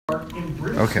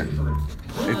Okay.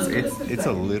 It's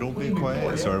a little bit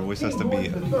quiet, so our voice has to be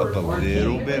up a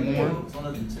little bit more.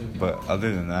 But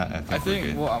other than that, I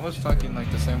think well, I was talking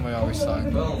like the same way I always talk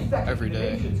every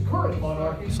day.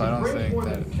 So I don't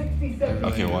think that.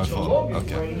 Okay, well,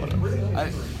 okay, whatever.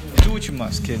 Do what you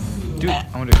must, kid. Do it.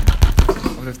 I want to.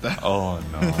 What if that? Oh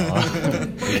no!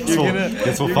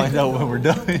 Guess we'll find out when we're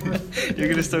done. You're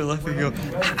gonna start laughing and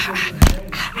go.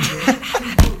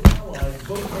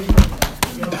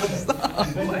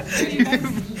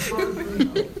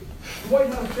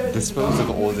 Dispose of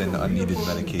old and unneeded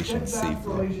medication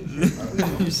safely.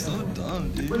 You're so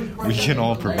dumb, dude. We can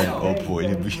all prevent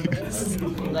opioid abuse.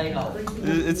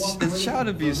 It's child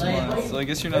abuse month, so I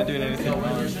guess you're not doing anything wrong.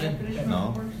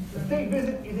 No? The state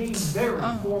visit is a very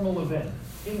formal event.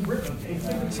 In Britain,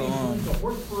 So, how's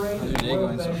your day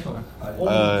going so far?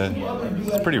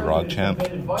 It's pretty raw, champ.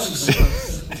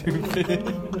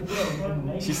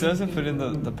 She still hasn't put in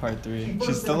the part 3.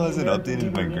 She still hasn't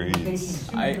updated my grades.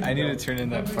 I need to turn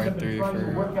in that part 3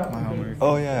 for my homework.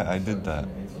 Oh yeah, I did that.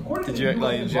 Did you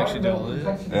actually do all of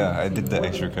it? Yeah, I did the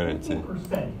extra credit too.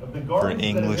 For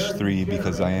English 3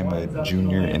 because I am a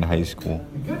junior in high school.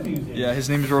 Yeah, his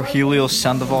name is Rogelio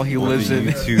Sandoval. He lives in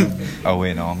YouTube. Oh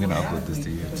wait, no, I'm gonna upload this to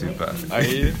YouTube. Are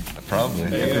you? Probably.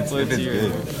 If it's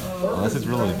good. Unless it's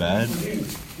really bad,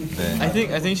 then I think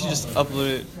you should just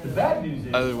upload it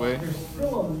either way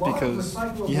because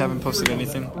you haven't posted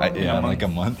anything. In like a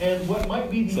month.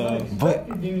 So, but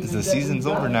the season's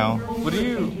over now. what do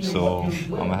you? So I'm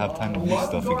gonna have time to do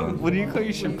stuff again. What do you call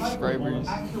your subscribers?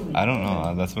 I don't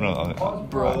know. That's what I'm.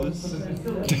 Bros.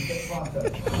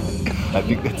 I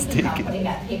think that's taken.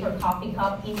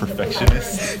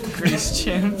 Perfectionist. Grease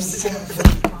champs.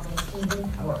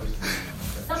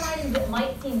 Some items that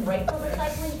might seem right for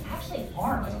recycling actually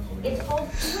aren't. It's called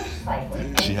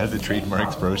recycling. She has the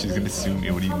trademarks, bro. She's gonna sue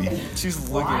me. What do you mean? She's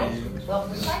looking at you. Well,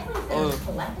 recycling centers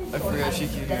collect and I store forgot she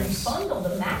items, can then hear us. bundle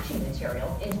the matching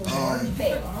materials into large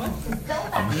bales to sell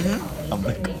back to companies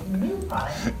that make new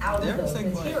products out of those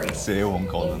materials. Say I won't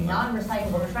call them that.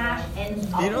 Non-recyclable trash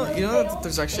ends up You know that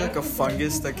there's actually like a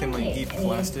fungus that can like eat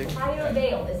plastic.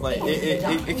 Like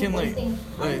it can like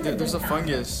there's a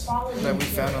fungus that we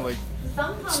found in like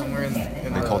somewhere in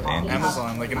They're called the ants.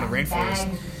 Amazon, like in the rainforest,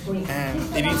 and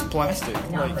it eats plastic.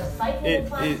 Like it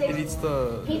eats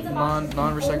the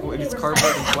non-recyclable. It eats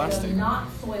cardboard and plastic.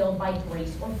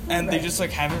 And they just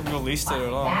like haven't released it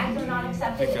at all. Like,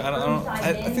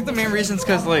 I think the main reason is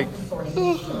because like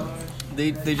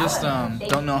they just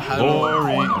don't know how to.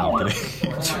 Boring. No, I'm kidding.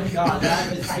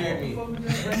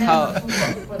 How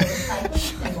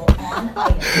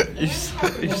you're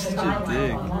such a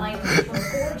dick.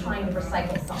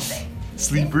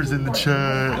 Sleepers in the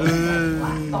chat.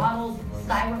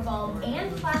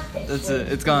 That's it.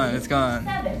 It's gone. All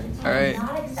right.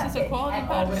 This is a quality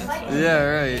podcast. Right? Yeah,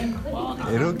 right.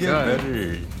 It'll get God.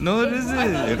 better. No, it isn't.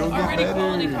 It'll get Already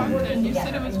quality better. content. You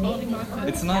said it was quality content.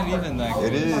 It's not even that It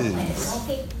good. is.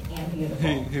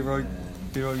 Hey, Rog,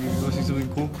 you go see something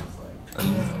cool?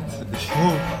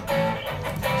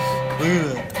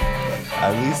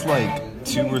 At least like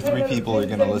 2 or 3 people are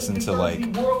gonna listen to like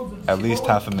at least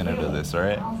half a minute of this,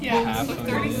 alright? Yeah, so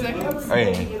 30 seconds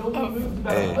Hey. of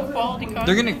Hey. quality content.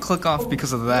 They're gonna click off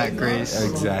because of that, Grace.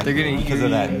 Exactly. They're gonna because of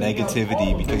that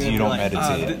negativity, because you don't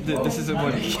meditate. This isn't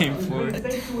what I came for.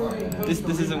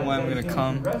 This isn't why I'm gonna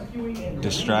come.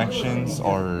 Distractions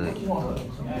are.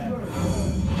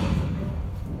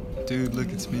 Dude, look,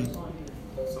 it's me.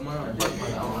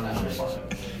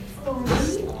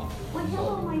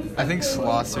 I think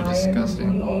sloths are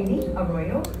disgusting.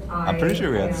 I'm pretty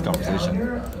sure we had this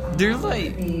conversation. They're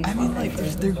like, I mean, like,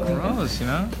 they're gross, you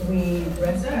know?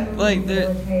 Like,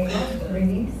 they're.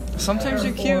 Sometimes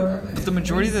they're cute, but the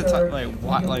majority of the time, like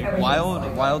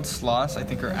wild sloths, I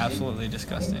think are absolutely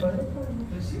disgusting.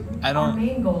 I don't.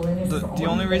 The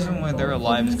only reason why they're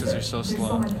alive is because they're so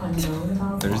slow.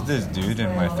 There's this dude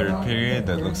in my 3rd period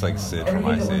that looks like Sid from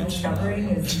Ice Age. I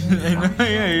know,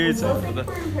 yeah, it's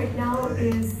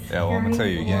Yeah, well, I'm gonna tell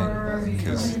you again,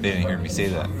 because they didn't hear me say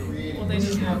that. Well, they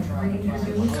just have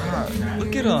God,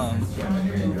 look at them.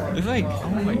 They're like, oh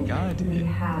my god, We dude.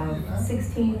 have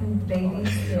 16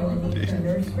 babies in the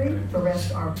nursery. The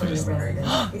rest are permanent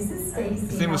residents. This is Stacy.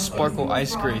 His name was Sparkle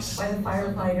Ice Grace. By the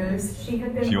firefighters. She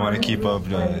had been If you want to keep up,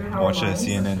 watch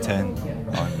CNN 10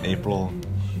 on April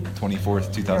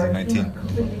 24th, 2019.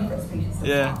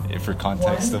 Yeah. For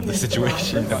context of the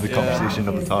situation, of the conversation,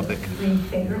 of the topic.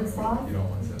 Green-fingered sloth.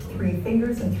 3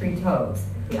 fingers and 3 toes.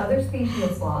 The other species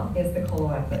of sloth is the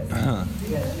Coloepus.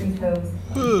 He has 3 toes.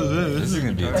 This is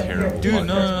gonna be a But terrible. they're- Dude,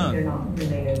 no. They're not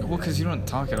related. Well, because you don't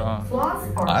talk at all. Sloths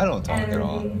are I don't talk at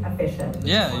all. energy efficient.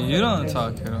 Yeah, you don't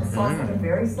talk at all. Sloths have a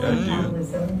very slow Yeah, you do.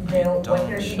 metabolism. They'll, what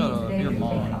they're Shut eating up, today your can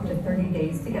mom. take up to 30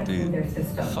 days to get through their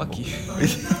system. Fuck you.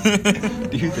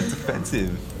 Dude, that's offensive.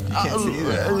 You can't say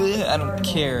that. I don't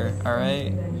care,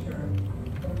 alright?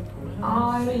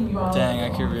 Dang, I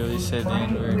could really say the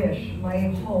N-word. My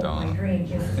hope, my Don't. dream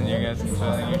is And you guys can put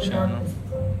it on your channel.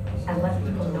 and let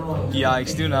people know.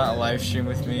 Yikes, do not live stream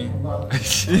with me.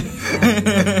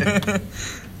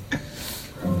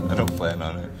 I don't plan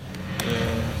on it.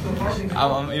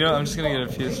 I'm just gonna get a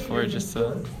PS4 just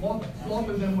to.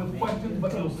 Swamping them with questions,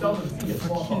 but you'll seldom see a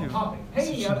sloth on topic.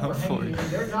 Hanging out or hanging,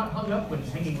 they're not hung up when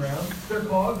hanging around. Their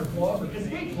claws or claws or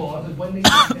escape claws is when they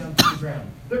get down to the ground.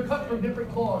 They're cut from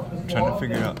different claws. Trying to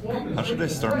figure out how should I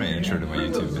start my intro to my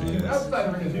YouTube videos.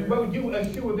 Outsider in a zoo, why would you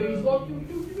eschew a baby sloth?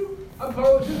 I'm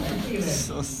Carlos for CNN.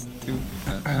 So stupid.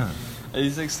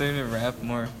 He's like starting to rap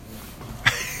more.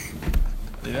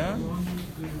 Yeah?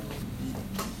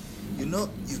 You know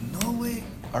it.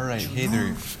 All right, hey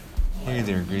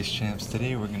there, Grace Champs.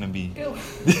 Today we're gonna be.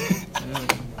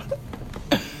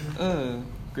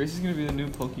 Grace is gonna be the new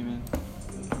Pokemon.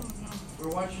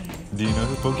 Do you know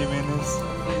who Pokemon is?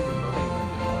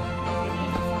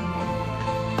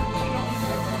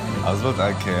 I was about to.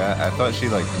 Okay, I thought she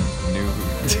like knew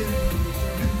who.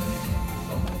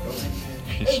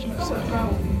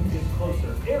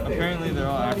 Apparently they're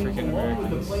all African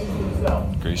Americans.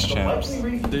 Grace Champs. They're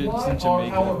in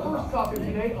Jamaica. Our first topic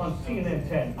today on CNN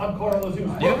 10. I'm Carlos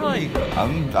Zeus. You're like,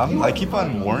 I keep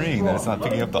on worrying that it's not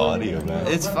picking up the audio, man.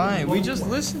 it's fine. We just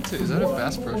listened to. Is that a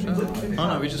Bass Pro Shop? Oh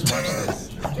no, we just watched this.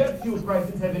 Jet fuel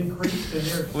prices have increased and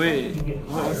they're Wait,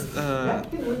 what was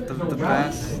the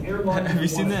bass? Have you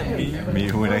seen that meme?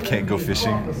 Me when I can't go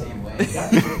fishing.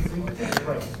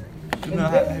 No,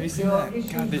 have you seen that?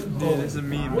 God, there's a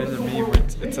meme. There's a meme where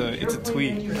it's a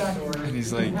tweet, and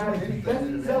he's like,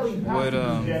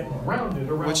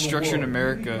 what structure in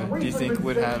America do you think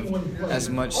would have as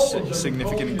much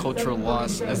significant cultural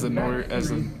loss as the Notre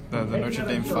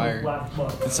Dame fire?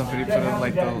 And somebody put up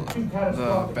like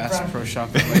the Bass Pro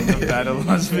Shop in like Nevada,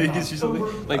 Las Vegas, or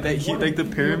something like that. Like the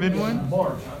pyramid one.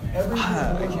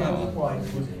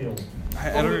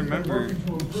 I don't remember.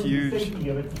 Huge.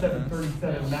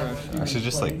 I should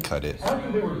just like cut it. Cut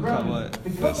what?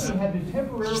 This.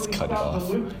 Just cut it off.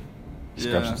 Just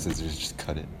grab Yeah. some scissors, just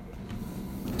cut it.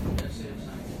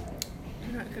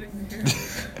 You're not cutting your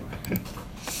hair.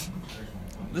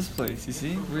 This place, you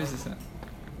see? Where is this at?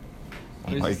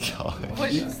 Oh my god.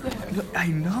 What is that? I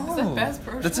know. Is that Bass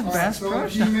Pro That's a Shop? Bass So Pro in a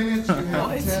few Shop. minutes, we have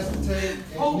to test tape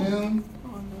at noon.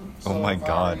 Oh my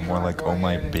god, more like oh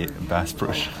my Bass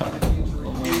Pro Shop.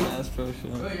 Bass Pro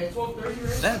Shop.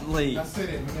 That late.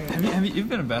 Have you you've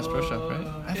been to Bass Pro Shop, right?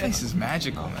 That place is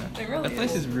magical, man. It really That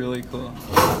place is really cool.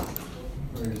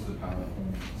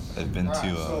 I've been All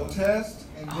right, so to test,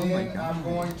 and Oh my then God. I'm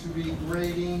going to be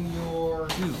grading your.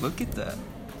 Dude, look at that.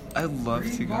 I'd love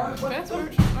to go there. Bass Pro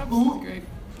Shop is great.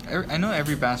 I know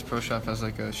every Bass Pro Shop has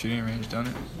like a shooting range, don't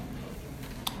it?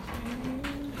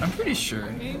 I'm pretty sure.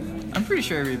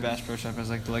 Every Bass Pro Shop has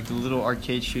like the little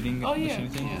arcade shooting Oh, yeah, machine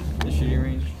thing. yeah. The shooting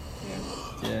range.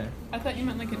 Yeah. Yeah. I thought you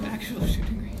meant like an actual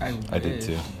shooting range. I did wish.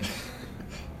 too.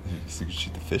 So you could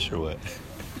shoot the fish or what?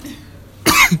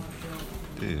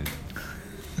 Dude,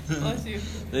 Bless you.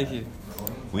 Thank you.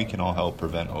 we can all help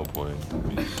prevent opioid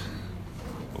abuse.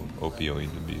 Opioid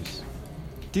abuse.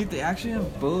 Dude, they actually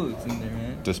have both in there,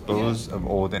 man. Dispose of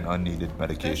old and unneeded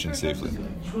medication safely.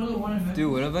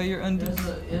 Dude, what about your undies?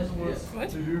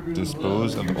 What?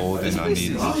 Dispose of old and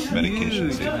unneeded medication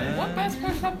Huge, safely. man. What Bass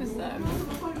Pro Shop is that?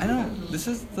 I don't. This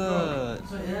is the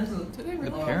Do they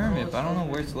really? pyramid, but I don't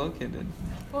know where it's located.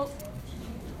 Well,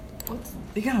 what's?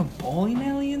 They got a bowling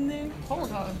alley in there.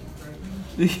 Hold on.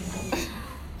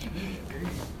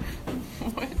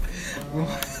 What?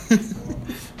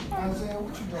 Isaiah,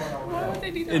 what you doing over Why there? would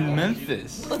they do that? In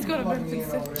Memphis. Let's go to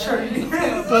Memphis.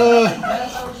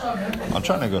 I'm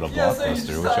trying to go to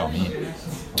Blockbuster. What y'all mean?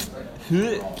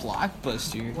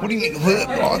 Blockbuster. What do you mean,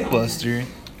 Blockbuster?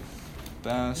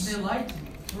 Bass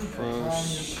Pro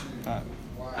Shop.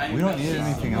 We don't need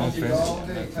anything else, man.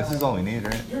 This is all we need,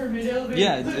 right?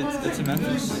 Yeah, it's in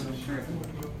Memphis.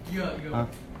 Huh?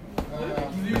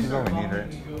 This is all we need,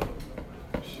 right?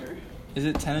 Is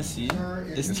it Tennessee? Sir,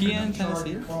 if Is you TN can charge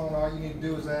Tennessee? your phone, all you need to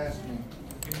do is ask me.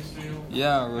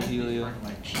 Yeah, Rogelio.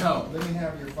 Let me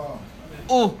have your phone.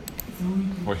 Oh!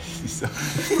 Wait, so I'll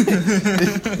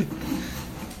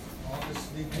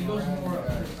just sneak you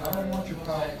around. don't want your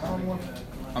power. I don't want.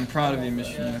 I'm proud of you, Miss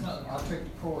Sheena. I'll take the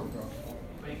cord though.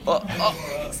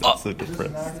 So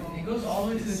depressed. It goes all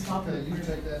the way to the top Okay, of you the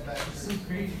take that back. It's so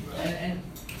crazy. And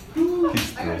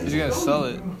He's thrilled. You gotta sell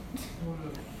it.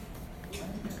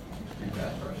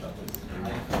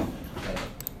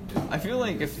 I feel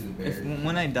like if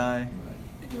when I die,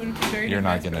 You wouldn't be buried You're in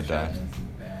not Mexico gonna die. shop.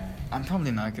 I'm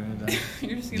probably not gonna die.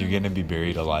 You're just gonna. You're gonna be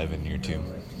buried alive in your tomb.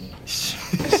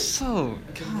 So,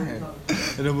 God.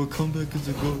 And I will come back as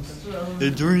a ghost.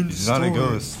 And during the He's not a storm.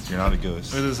 ghost. You're not a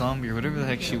ghost. Or the zombie, or whatever the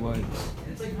heck she was.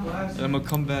 And I'm gonna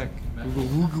come back. We'll go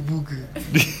wooga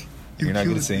wooga. You're not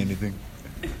killed gonna say me. anything.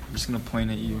 I'm just gonna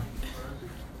point at you.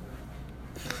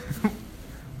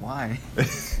 Why?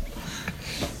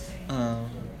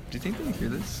 Do you think they hear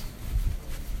this?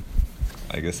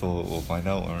 I guess we'll find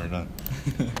out when we're done.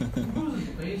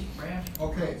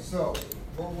 Okay, so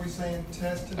what were we saying?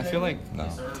 Test today. I feel like, No.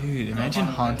 dude, imagine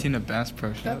haunting a Bass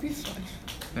Pro Shop. That'd be fun.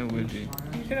 That would be. You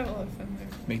could have a lot of fun there.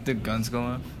 Make the guns go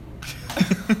off.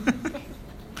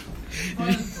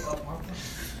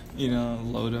 You know,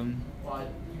 load them.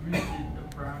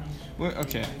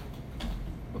 Okay.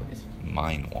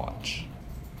 Mine watch.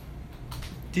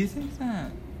 Do you think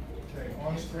that Okay,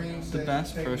 on screen the says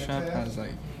Bass you're Pro taking Shop the has test.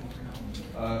 like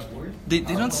they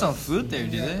don't sell food there,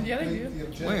 do they? Yeah, they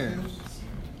Complete do. the Where? objectives.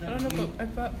 I don't know, but I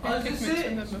bought pancake mix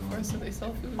from them before, so they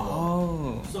sell food.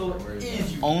 Oh. so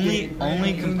if you Only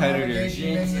New competitors.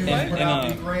 navigation menu without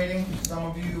And, degrading. Some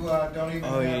of you don't even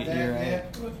Oh, have yeah, that you're right.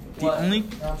 yet. The only I'm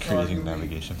sorry, Creating you-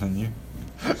 navigation menu.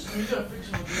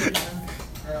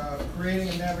 creating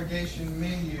a navigation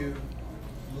menu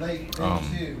late day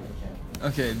 2.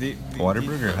 okay, the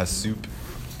Whataburger has soup.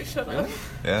 Shut up.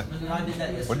 Yeah.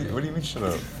 What do you mean shut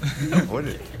up? What?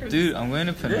 dude, I'm going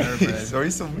to Panera Bread. Why are you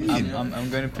so mean?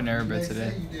 I'm going to Panera Bread They say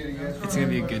today. you did it yesterday. It's gonna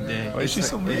be a good day. Why is she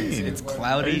so mean? It's Why are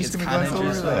cloudy. you It's just gonna kind of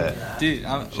gloss just over that? dude. She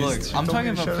I'm told talking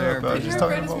me to about shut Panera up. I was Bread. just Panera talking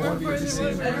Bread is about more what important you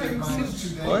than said. Whataburger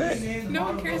soup. What? No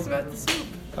one cares about the soup.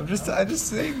 I'm just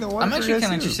saying the one. I'm actually kind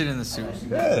of interested in the soup.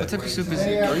 Yeah. What type of soup is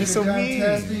Today, it? Why are you after so you're done mean?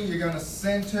 testing, you're gonna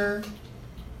center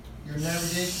your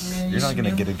navigation menu. You're not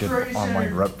gonna get a good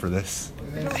online rep for this.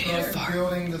 And then start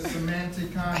building the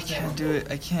semantic content. I can't do it.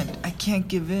 I can't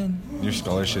give in. Your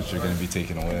scholarships are gonna be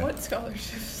taken away. What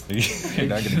scholarships? You're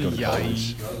not gonna go to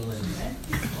college.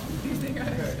 You think I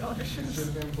have scholarships? Should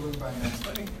have been blue by now.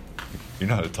 Funny. You're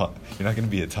not a top. You're not gonna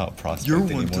be a top prospect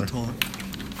anymore.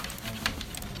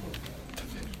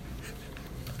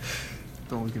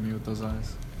 Don't look at me with those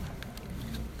eyes.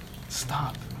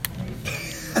 Stop.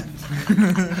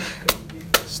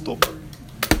 Stop.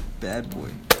 Bad boy.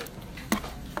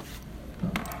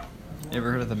 You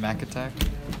ever heard of the Mac attack?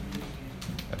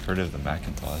 I've heard of the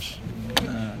Macintosh.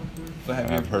 But have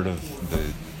And you I've heard of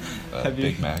the Have you-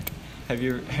 Big Mac. have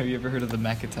you ever heard of the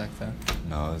Mac attack though?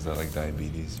 No, is that like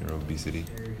diabetes or obesity?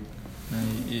 No,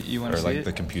 you want Or to see like it?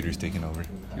 the computer's taking over?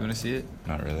 You want to see it?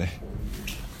 Not really.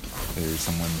 There's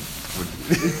someone would.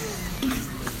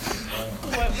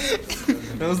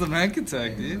 That was the Mac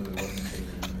attack, dude.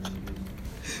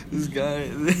 This guy,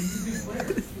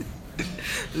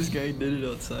 this guy did it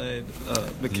outside.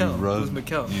 Mikkel. It was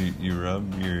Mikkel. You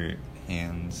rub your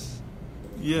hands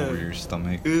Yeah. over your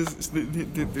stomach. It was.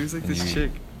 There's like And this you-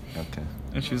 chick, Okay.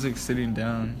 and she was like sitting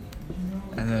down,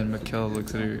 and then Mikkel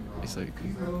looks at her. He's like,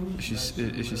 "Is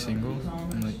she single?"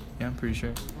 I'm like, "Yeah, I'm pretty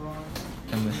sure."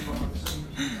 And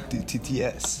then,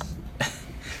 TTS.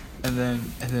 and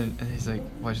then he's like,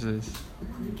 "Watch this,"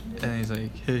 and he's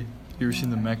like, "Hey, you ever seen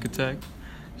the Mac attack?"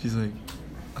 She's like,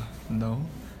 "No."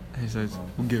 And he says,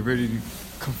 "Well, get ready to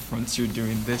confront you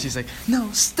doing this." She's like, "No,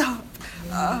 stop!"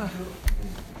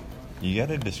 You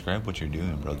gotta describe what you're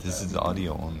doing, bro. This is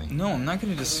audio only. No, I'm not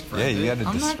gonna describe Yeah, it. you gotta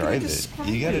I'm not gonna describe it.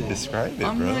 You gotta describe it,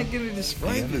 I'm bro. not gonna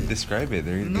describe You gotta it. describe it.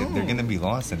 They're No. gonna be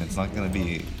lost, and it's not gonna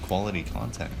be quality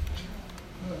content.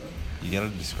 You gotta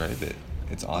describe it.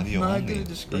 It's audio not only. gonna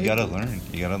describe You gotta it. learn.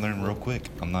 You gotta learn real quick.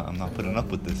 I'm not putting up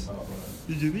with this.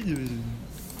 You're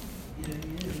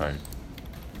fired.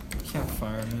 Can't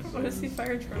fire me. What is he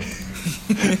fired from?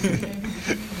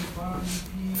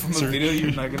 From a video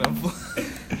you're not gonna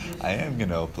upload. I am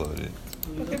gonna upload it.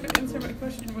 Okay, but answer my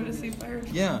question. What is he fired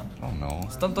from? Yeah. I don't know.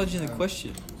 Stop dodging the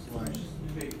question.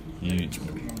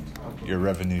 Your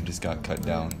revenue just got cut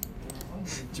down.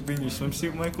 Did you bring your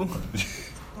swimsuit, Michael?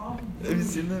 Have you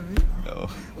seen that video? No.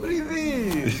 What do you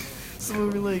mean?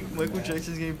 Someone were like, Michael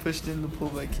Jackson's getting pushed in the pool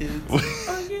by kids.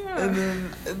 Oh yeah. And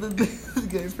then the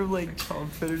guy from like Child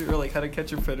Predator or like How to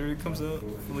Catch a Predator comes out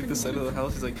from like the side of the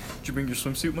house. He's like, "Did you bring your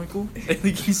swimsuit, Michael?" And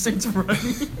like he starts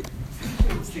running.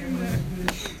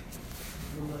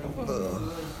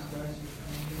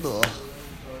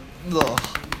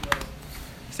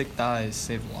 Thick thighs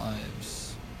save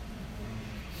lives.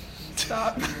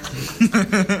 Stop.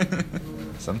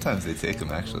 Sometimes they take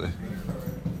them, actually.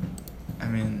 I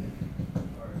mean,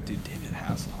 dude, David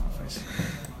Hasselhoff. I see.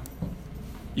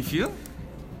 You feel?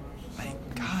 My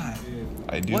God.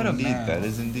 I do What a indeed. man. That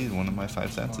is indeed one of my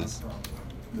 5 senses.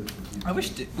 I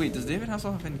wish. Wait, does David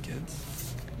Hasselhoff have any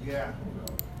kids? Yeah.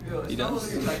 He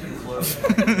does. Not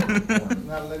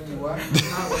letting you what?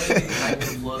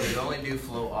 They only do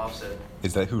flow offset.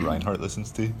 Is that who Reinhardt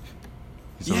listens to?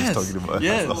 He's always talking about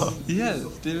Hasselhoff. Yes,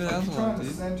 David Trying Hasselhoff, to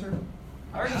dude. center.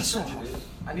 I already said you did.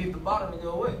 I need the bottom to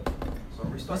go away. So I'm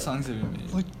What restarting. songs have you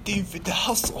made? Like David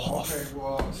Hasselhoff. Okay,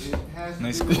 well, it has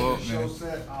Nice to do with quote, the show man.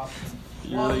 set option.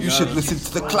 You should listen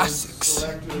to the classics.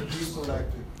 Selected or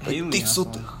deselected. Haley Dave Hasselhoff.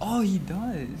 Sultan. Oh, he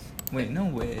does. Wait, no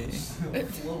way.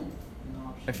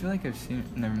 I feel like I've seen.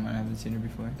 Never mind, I haven't seen her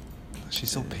before. She's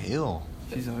so pale.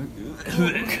 She's like.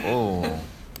 Oh,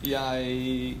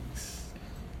 Yikes.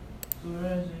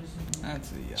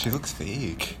 That's a yikes. she looks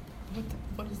fake.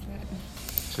 What is that?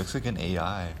 She looks like an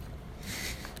AI.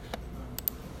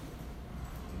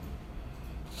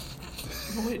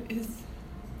 What is?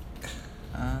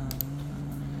 I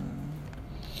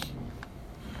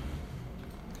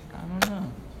don't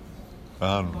know. I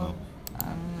don't know.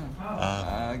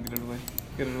 Get it away.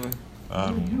 Get it away.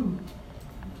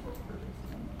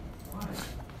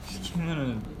 She came in a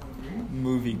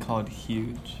movie called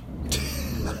Huge.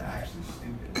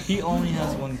 He only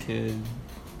has one kid.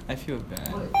 I feel bad.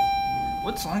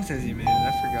 What songs has he made?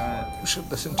 I forgot. You should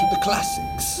listen to the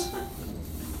classics.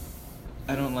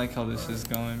 I don't like how this is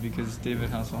going because David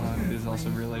Hasselhoff is also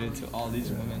related to all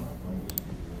these women.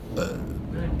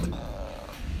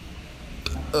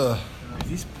 Are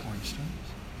these porn stars?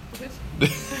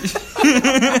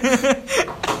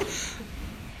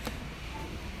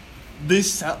 They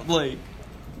sound like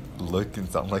Look and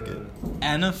sound like it.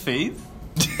 Anna Faith?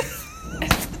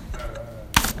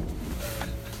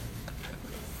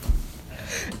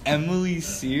 Emily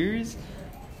Sears?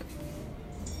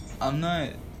 I'm not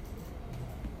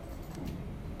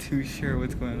too sure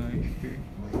what's going on here.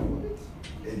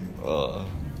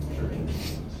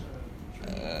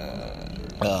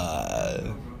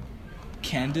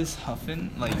 Candace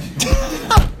Huffin? Like,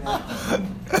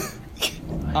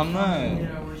 I'm not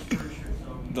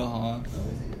the Hoff.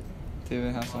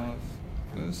 David Hasselhoff.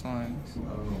 Those songs.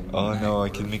 Oh no, I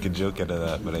can make a joke out of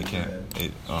that, but I can't.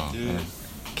 Oh man,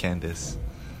 Candace.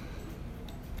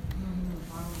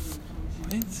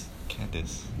 What?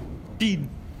 Candace. Bean.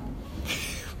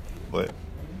 What?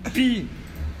 Bean.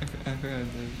 I forgot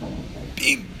that.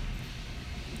 Bean.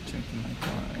 Jumping my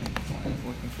car. I'm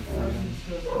looking for freedom.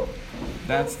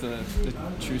 That's the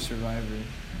true survivor.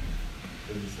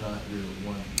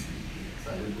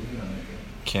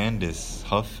 Candace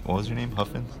Huff. What was her name?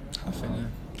 Huffin? Huffin,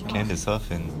 yeah. Candace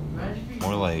Huffin.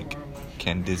 More like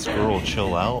Candace Girl,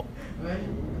 chill out.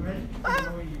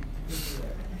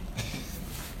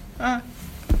 Ah.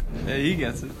 Yeah, he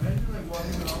gets it.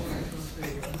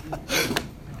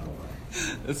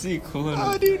 That's the equivalent of...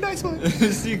 Oh, dude, nice one.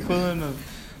 It's the equivalent of...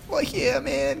 Like, yeah,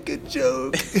 man, good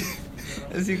joke.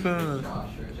 It's the equivalent of...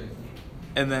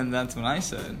 And then that's when I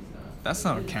said, that's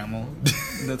not a camel.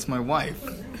 That's my wife.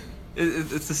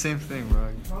 It's the same thing, bro.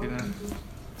 You know?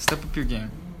 Step up your game.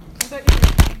 I thought you were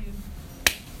Canadian.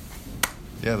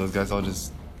 Yeah, those guys all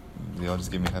just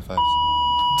gave me high fives.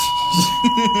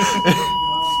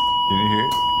 You didn't hear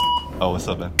it? Oh, what's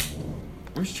up, man?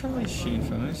 Where's Charlie Sheen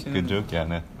from? This? Good joke, yeah,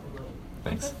 man.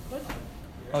 Thanks.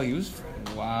 Oh, he was...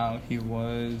 Wow, he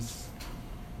was...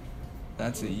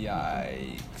 That's a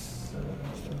yikes.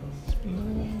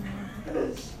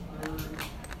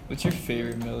 What's your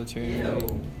favorite military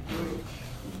movie?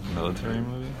 Military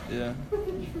movie? Yeah.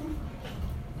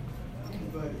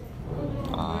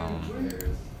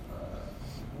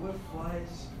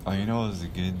 Oh, you know, it was a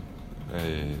good.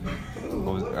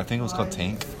 I think it was called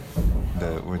Tank.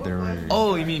 Where they were.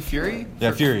 Oh, you mean Fury?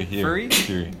 Yeah, Fury. Yeah, Fury?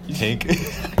 Fury. Tank.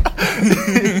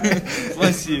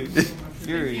 Bless you.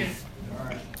 Fury.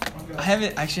 I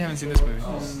haven't seen this movie.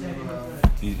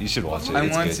 You should watch it. I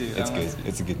It's want good. to. It's good.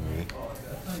 It's a good movie.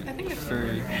 I think it's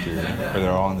Fury. Fury. Where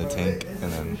they're all in the tank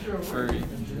and then. Furry.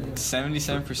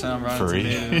 77% on Rotten Furry.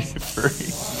 Tomatoes. Furry.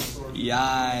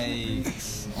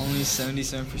 Yikes. Only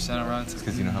 77% on Rotten Tomatoes.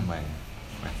 Because you know how my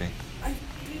thing. I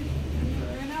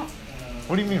ran out.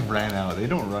 What do you mean ran out? They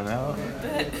don't run out.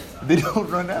 They don't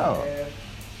run out.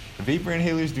 Vapor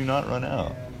inhalers do not run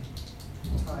out.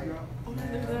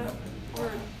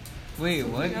 Wait,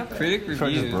 what? Critic Car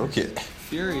just review. broke it.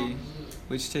 Fury,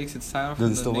 which takes its title Does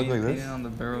from it still the look name like this? painted on the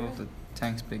barrel of the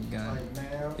Tank's big gun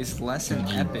is less an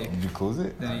epic Did you close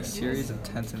it? than a series of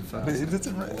tens and But fives. it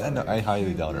doesn't. I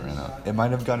highly doubt it ran out. It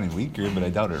might have gotten weaker, but I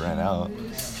doubt it ran out.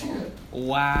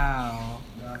 Wow.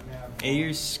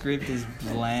 Ayer's script is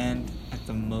bland at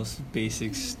the most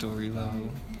basic story level.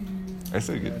 It's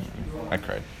a good movie. I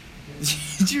cried.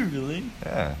 Did you really?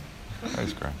 Yeah, I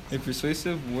was crying. A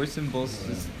persuasive, warts and bolts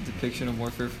depiction of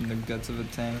warfare from the guts of a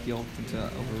tank yelped into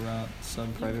overwrought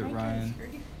Private Ryan.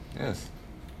 Yes.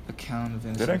 Account of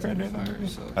Did I innocence cry and during that fire. movie?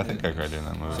 So I think I cried during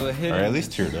that movie. So it hit or him. at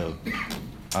least teared up.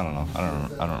 I don't know.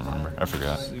 I don't remember. I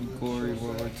forgot. So glory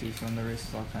World War II fund that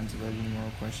raises all kinds of ugly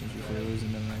moral questions before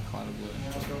losing them in a cloud of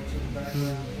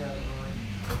blood.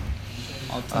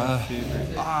 All-time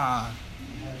favorite.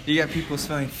 You got people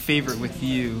spelling favorite with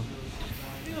you.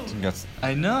 That's,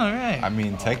 I know, right? I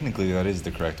mean, technically, that is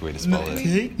the correct way to spell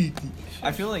it.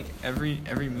 I feel like every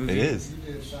movie. It is.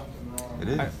 It is. I- It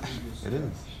is. It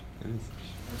is.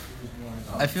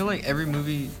 I feel like every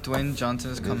movie Dwayne Johnson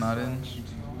has come out in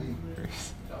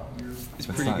is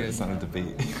pretty good. It's not a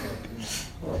debate.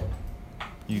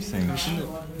 You saying? Have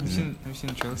you seen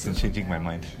the trailer? It's changing my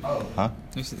mind. Huh?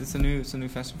 It's a new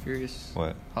Fast and Furious.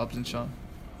 What? Hobbs and Shaw.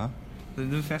 Huh? The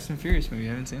new Fast and Furious movie. You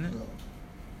haven't seen it?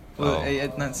 Well, Oh.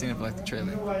 I've not seen it, but like the trailer.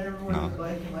 No.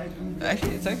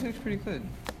 Actually, it's actually pretty good.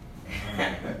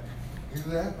 Either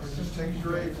that or just take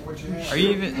your rate for what you have. Are you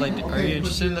even like? Are Okay, you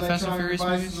interested in the put Fast and your Furious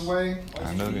electronic movies? devices away.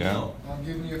 Kind of, yeah. I'm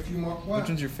giving you a few more Which questions.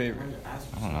 one's your favorite?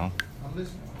 I don't know. I'm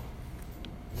listening.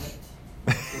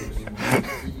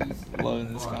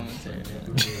 Loving this commentary.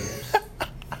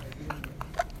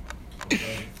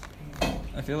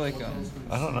 I feel like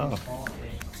I don't know.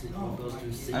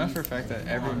 I know for a fact that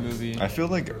every movie. I feel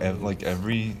like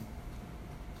every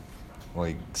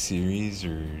like series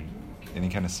or any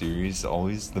kind of series,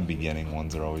 always the beginning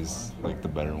ones are always like the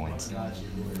better ones.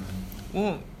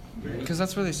 Well, because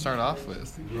that's where they start off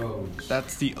with.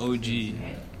 That's the OG, you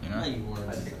know?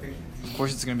 Of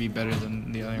course it's going to be better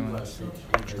than the other ones.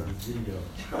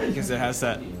 Because it has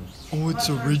that, oh, it's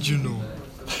original.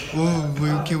 Whoa,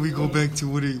 wait, can we go back to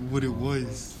what it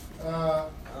was?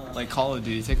 Like Call of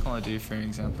Duty. Take Call of Duty for an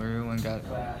example. Everyone got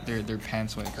their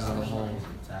pants wet because of the whole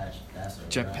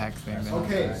jetpack thing.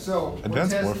 Okay, so we're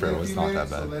Advanced testing Warfare in a was few not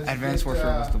minutes, that so bad. let's Advanced get,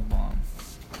 Warfare was the bomb.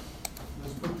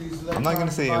 let's put these I'm not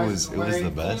gonna say it electronic was the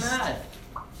devices best,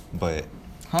 but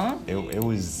Huh? it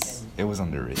was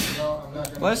underrated. away. No, I'm not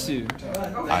gonna- Bless you. I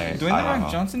Dwayne The don't Rock know.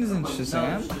 Johnson is in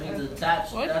Shazam?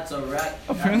 What? That's a rack.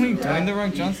 Apparently Dwayne The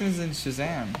Rock Johnson is in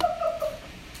Shazam.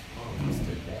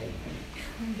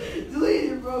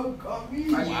 Delete it, bro. Call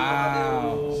me.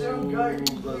 Wow.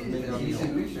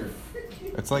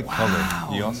 It's like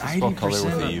color. You also spell color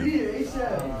with a 90%. U.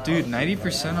 Dude,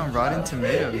 90% on Rotten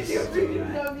Tomatoes.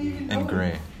 And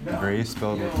gray. Gray is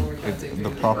spelled. It's the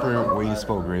proper way you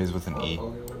spell gray is with an E.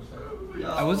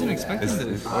 I wasn't expecting It's,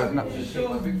 this.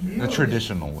 the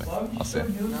traditional way, I'll say.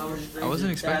 I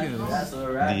wasn't expecting this.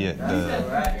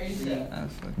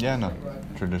 Yeah, no,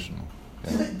 traditional.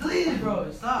 Yeah. Delete it,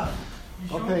 bro. Stop.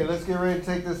 Okay, let's get ready to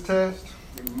take this test.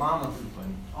 Your mama.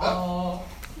 Oh.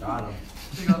 Got him.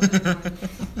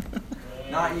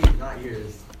 Not you, not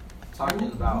yours.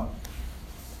 Talking about.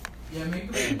 Yeah,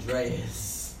 make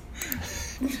Andreas.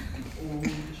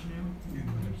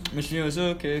 Michelle, is it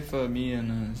okay if me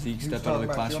and Zeke step out of talking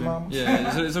the about your classroom? mama?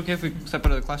 Yeah, is it okay if we step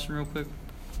out of the classroom real quick?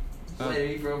 Wait, are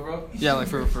you for real, bro? Yeah, like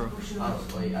for real. Oh,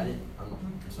 wait, I didn't. I'm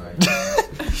sorry.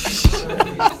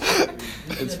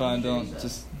 It's fine, don't.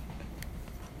 Just.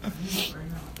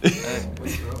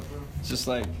 Just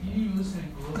like.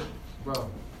 Bro.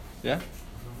 Yeah?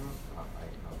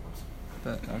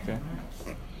 Okay.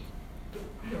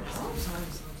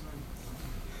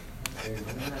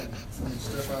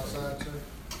 Step outside,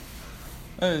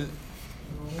 sir.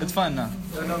 It's fine now.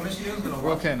 No, Michigan's gonna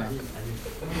We're okay now.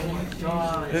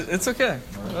 It's okay.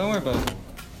 Don't worry about it.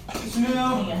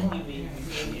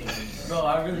 Bro,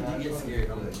 I really did get scared.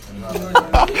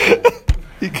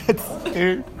 He got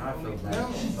scared. Now I feel bad.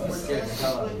 I'm scared the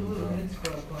hell out of you,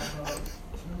 bro.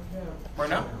 Right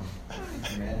now?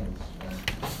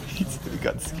 He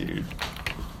got scared.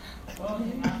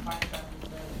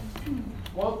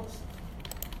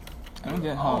 I don't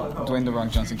get how Dwayne The Rock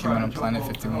Johnson came out on Planet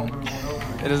 51.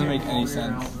 It doesn't make any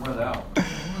sense.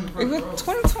 Wait, what?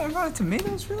 2020 Rotten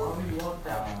Tomatoes, really?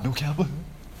 No Kappa?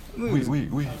 Wait.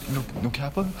 No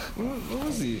Kappa? What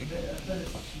was he?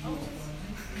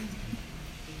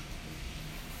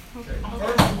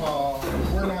 First of all,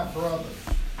 we're not brothers.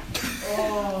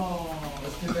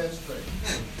 Let's get that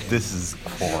straight. This is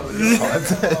quality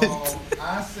First of all, content.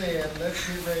 I said, let's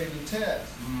get ready to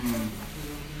test.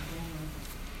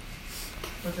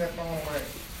 Put that phone away.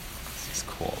 This is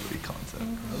quality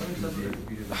content.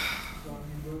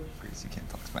 Grace, you can't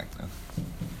talk smack now.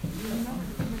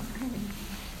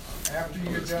 After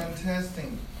you're done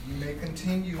testing, you may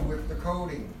continue with the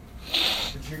coding.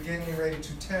 But you're getting ready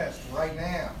to test right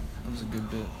now. That was a good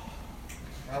bit.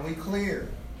 Are we clear?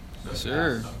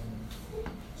 Sure.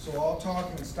 So all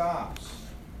talking stops.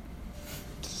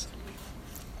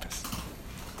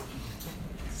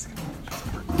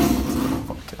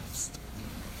 Podcast.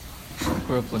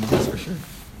 We're uploading this for sure.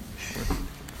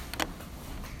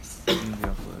 Easy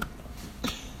upload.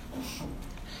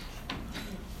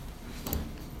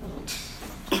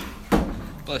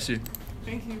 Bless you.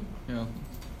 Thank you. You're welcome.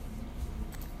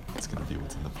 It's gonna be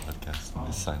what's in the podcast.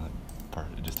 This silent part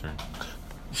I just heard. I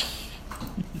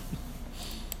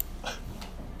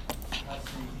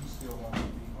see he still wants to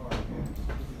be hard headed.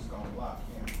 He's just gonna block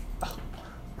him.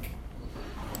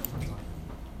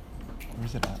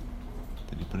 Where's it at?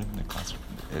 Did he put it in the classroom?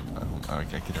 I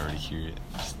could already hear it.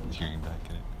 Just hearing back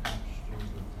at it.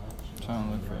 I'm trying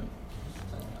to look for it.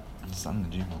 It's on the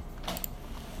Gmail.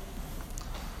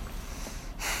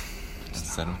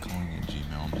 Instead of calling it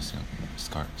Gmail, I'm just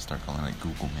gonna start calling it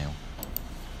Google Mail.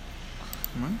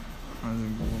 What? Or is it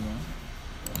Google Mail?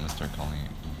 I'm gonna start calling it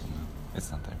Google Mail. It's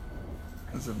not there.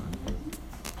 Is it not?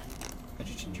 How'd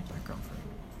you change your background for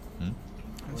it?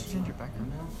 How'd you change your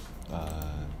background?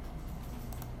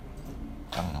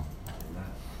 I don't know.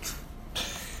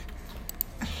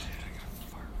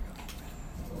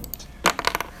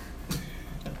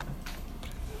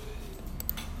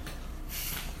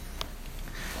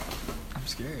 I'm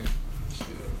scared.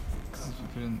 Cause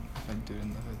if I do it in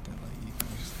the hood, then like you can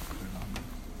just put it on me.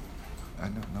 I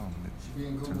don't know. Be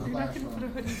in Google You're not gonna put a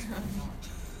Classroom. hoodie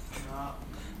on.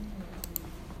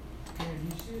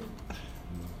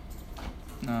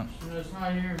 No. It's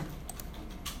not here.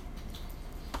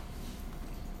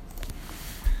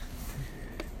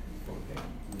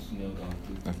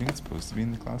 I think it's supposed to be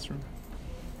in the classroom.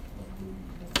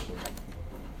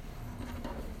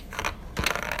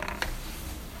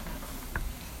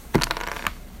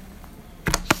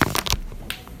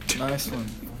 Nice one.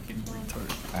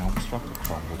 Retard. I almost dropped a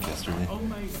Chromebook yesterday. Oh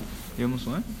my. You almost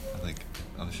went?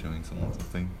 I was showing someone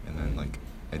something, and then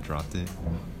I dropped it.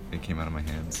 It came out of my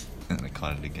hands, and then I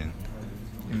caught it again.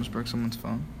 You almost broke someone's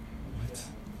phone? What?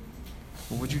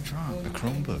 Well, what'd you drop? A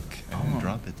Chromebook. I didn't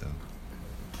drop it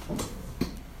though.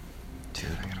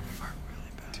 Dude, I gotta fart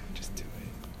really bad. Dude, just do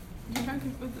it. You're not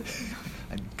gonna put this.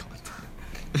 I need content.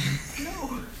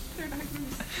 No, they're not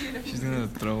gonna see it. She's gonna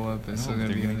throw up. It's still No, gonna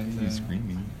they're be gonna in hear the you thing.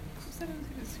 screaming. Who said I was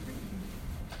gonna scream?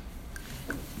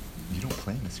 You don't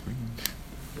play in the screen.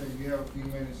 Okay, you have a few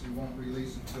minutes. You won't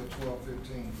release until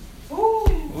 12:15.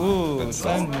 Ooh, That's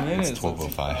 10 not- minutes. it's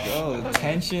 12:05. Oh,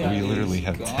 tension. We literally is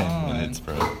have 10 gone. minutes,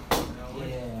 bro.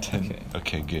 10.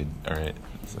 Okay, good. All right.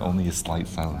 It's only a slight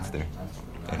silence there,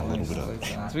 and a little bit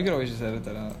of. So we could always just edit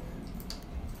that out.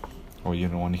 Or you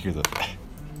don't want to hear the.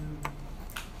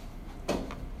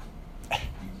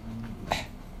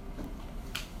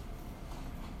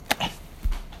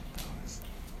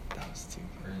 That was too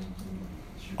good.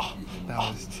 Oh, That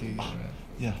was too good.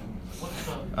 yeah.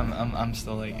 I'm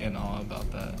still like in awe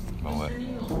about that. About what?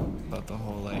 About the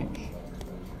whole like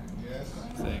Yes.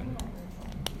 thing.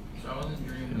 So I wasn't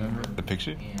dreaming. Remember? The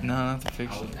picture? No, not the I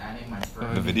fiction. was adding my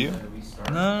The video?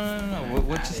 No.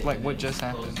 What just like what just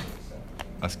happened?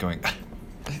 Us going.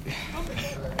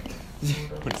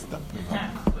 What is that?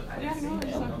 Yeah, I know what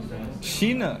you're talking about.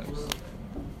 She knows.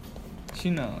 She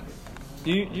knows.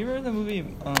 You remember the movie?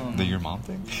 The your mom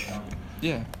thing?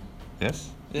 Yeah. Yes?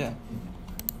 Yeah.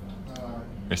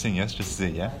 You're saying yes just to say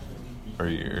yeah? Or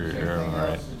you're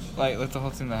alright? Like the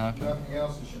whole thing that happened. Nothing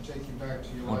else that should take you back to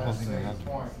your What whole last thing that saved happened?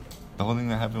 point. The whole thing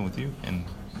that happened with you and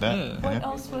that? Yeah. and What him?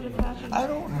 else would have happened? I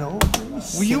don't know.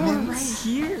 Well, you were right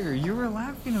here. You were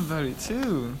laughing about it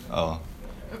too. Oh,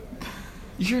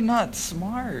 You're not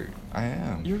smart. I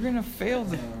am. You're gonna fail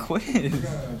the quiz.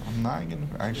 I'm not gonna.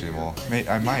 Actually, well,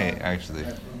 I might actually.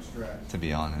 That bootstrap. To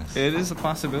be honest, It is a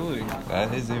possibility.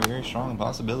 that is a very strong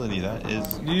possibility. That is.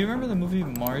 Do you remember the movie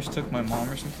Mars Took My Mom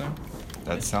or something?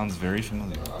 That sounds very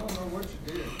familiar. I don't know what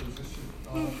you did because this should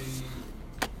all be.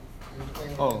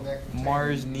 everything Oh, within that container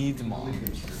Mars should be needs mom.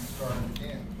 deleted. Should start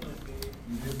again.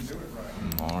 You didn't do it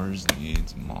right. Mars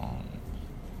needs mom.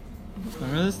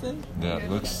 Remember this thing? Yeah, it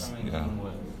looks. Yeah.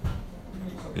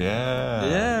 Yeah.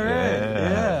 Yeah, right.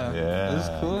 Yeah. Yeah. This is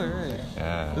cool, right?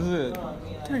 Yeah. This is it.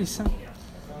 37.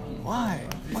 Why?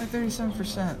 Why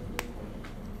 37%?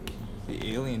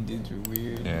 The alien dudes are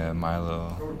weird. Yeah,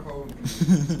 Milo. Go to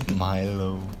code.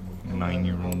 Milo,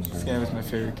 9-year-old This guy boy. was my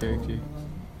favorite character.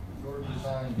 Go to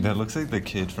design. That looks like the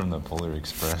kid from the Polar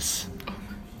Express.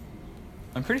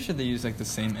 I'm pretty sure they use like the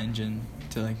same engine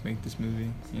to like make this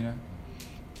movie, you know?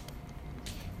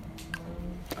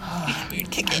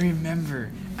 I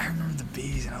remember the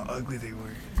babies and how ugly they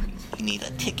were. You need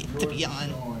a ticket to be on.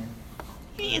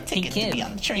 You need a ticket to be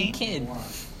on the train. Kid.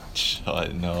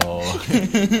 Shut no.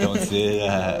 Don't say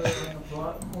that.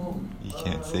 You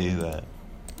can't say that.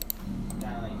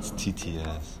 It's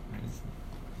TTS.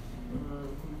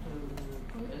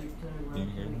 You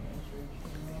hear me?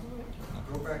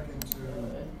 Go back into.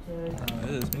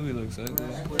 This movie looks ugly.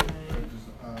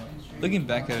 Looking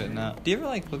back at it now, do you ever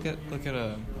like look at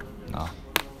a No.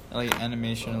 like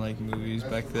animation or like movies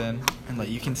back then, and like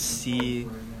you can see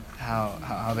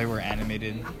how they were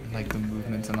animated, and, like the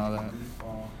movements and all that.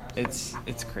 It's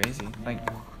crazy. Like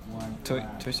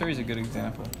Toy Story is a good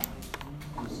example.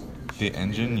 The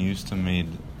engine used to make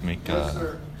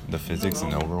the physics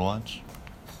in Overwatch.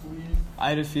 I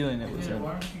had a feeling it was him.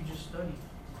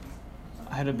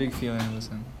 I had a big feeling it was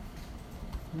him.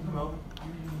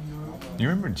 You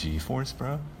remember G-Force,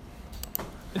 bro?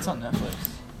 It's on Netflix.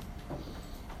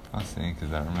 I was saying, because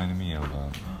that reminded me of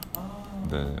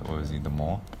the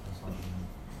mole?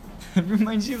 It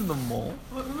reminds you of the mole?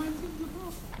 What reminds you of the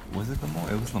mole? Was it the mole?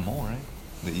 It was the mole, right?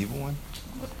 The evil one?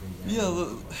 Yeah,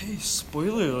 look, hey,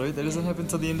 spoiler alert, that doesn't happen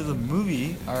till the end of the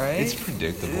movie, alright? It's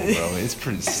predictable, bro. It's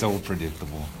so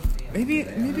predictable. Maybe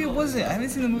it wasn't. I haven't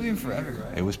seen the movie in forever.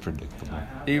 It was predictable.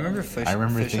 Do you remember Fish? I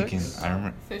remember Fish thinking. Hooks?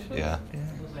 Yeah.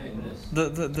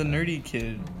 The nerdy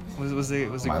kid was the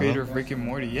Milo? creator of Rick and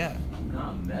Morty. Yeah.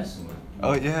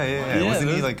 Oh yeah.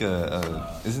 Wasn't he like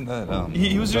a? Isn't that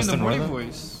He was doing the Justin Morty Roiland?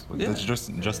 voice. That's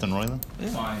Justin Roiland.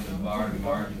 Yeah.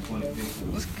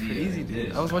 It was crazy,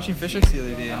 dude. I was watching Fish Hooks the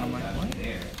other day, and I'm like, what?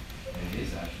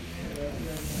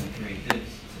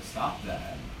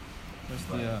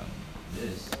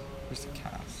 Where's the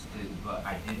cast? But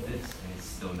I did this, and it's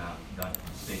still not done.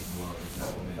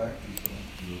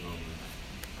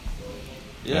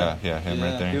 Yeah, him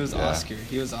right there. He was Yeah. Oscar.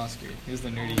 He was the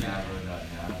nerdy guy.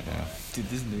 Yeah. Dude,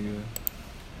 this nigga.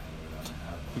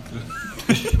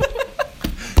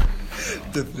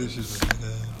 Definition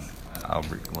of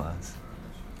Albert Glass.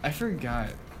 I forgot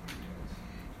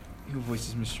who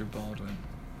voices Mr. Baldwin.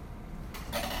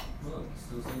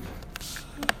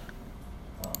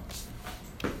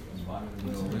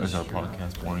 Is our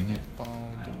podcast boring yet?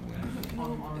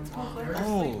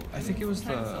 Oh, I think it was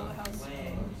the.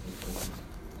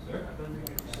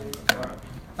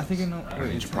 I think I know.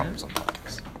 Wait, it's problems on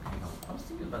podcasts.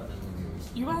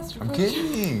 You asked your I'm question.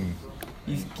 kidding.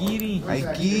 He's kidding.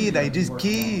 I just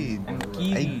kid. I'm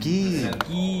kidding. I kid.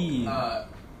 Kid.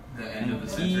 The end of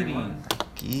the Kidding.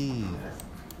 Kid.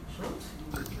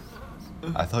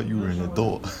 I thought you were an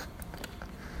adult.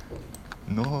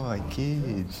 No, I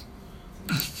kid.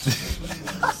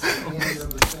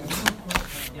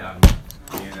 Yeah.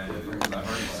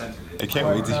 I can't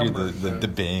wait to hear the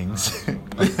bangs.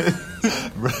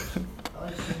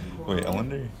 Wait, I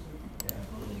wonder.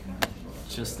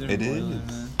 Justin It Roiland, is.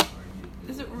 man.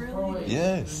 Is it really?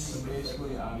 Yes.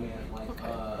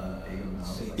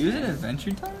 He was in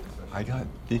Adventure Time? I got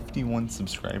 51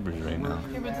 subscribers right now.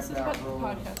 Okay, but this is about the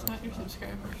podcast, not your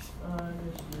subscribers.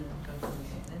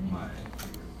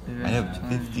 I have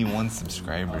 51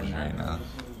 subscribers right now.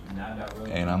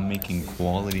 And I'm making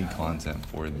quality content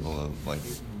for the, like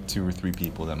 2 or 3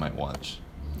 people that might watch.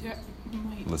 Yeah,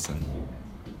 might. Listen.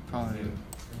 Probably.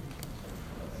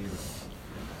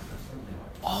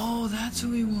 Oh, that's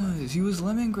who he was. He was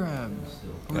Lemongrab.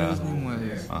 What his name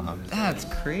was. Uh-huh. That's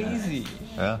crazy.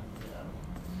 Yeah.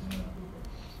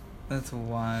 That's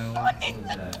wild. Or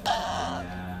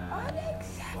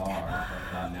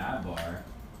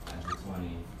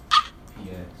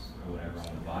whatever on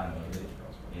the bottom of it.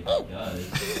 It does.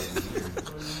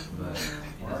 But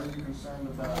Why are you concerned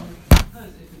about? because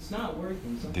if it's not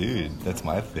working, Dude, that's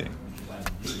my thing.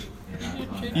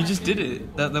 You just did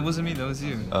it. That wasn't me, that was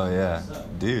you. Oh, yeah.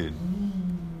 Dude.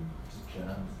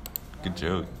 Good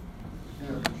joke. Yeah,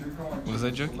 but you're going to Was the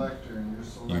I joking? selector and you're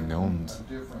selecting You gnomed. a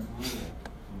different rule.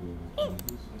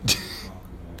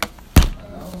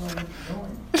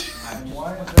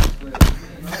 Why is that great?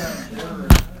 You got error.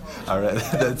 Alright,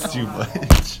 that's too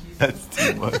much. That's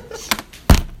too much.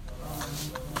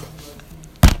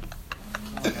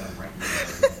 That's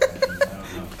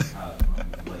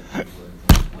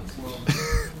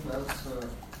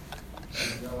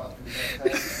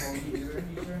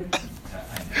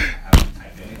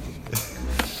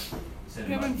You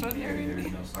having fun here,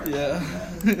 Andy? Yeah.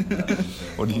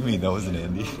 What do you mean? That wasn't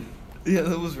Andy? Yeah,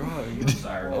 that was wrong.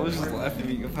 I was just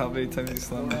laughing at how many times you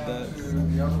slammed at that.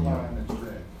 the other line that you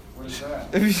read. What is that?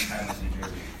 I mean,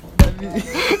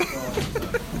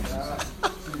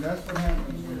 that's what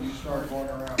happens when you start going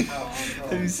around house.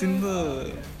 Have you seen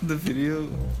the video?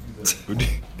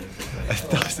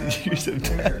 1,000 years of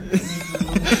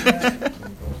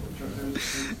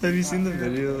Have you seen the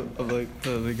video of like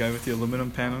the guy with the aluminum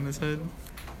pan on his head?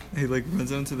 He like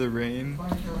runs out into the rain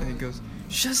and he goes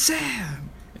Shazam!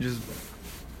 And just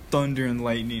thunder and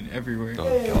lightning everywhere. Oh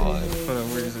God! Hold on,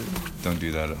 where is it? Don't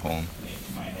do that at home.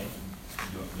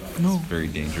 No. It's very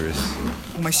dangerous.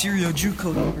 My Cereal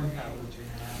Juco number.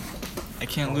 I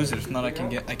can't lose it. If not, I can't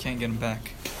get him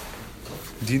back.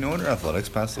 Do you know what our athletics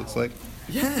pass looks like?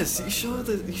 Yes, he showed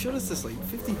us this like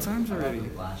 50 times already.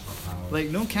 Like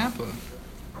no Kappa.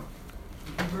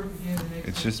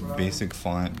 It's just basic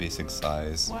font, basic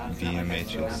size,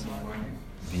 VMHS.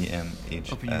 Open your mouth and eat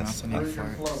VMHS.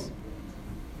 farts.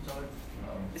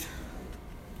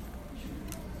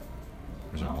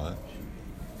 Where's your butt?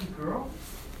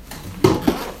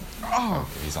 Oh!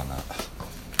 Okay, he's on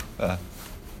that.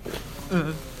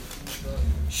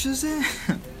 Shazam!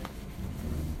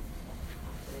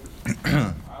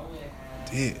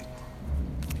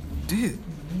 Dude.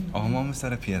 Oh, I'm almost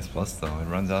out of PS Plus though. It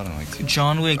runs out in like 2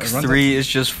 John Wick it runs 3 out- is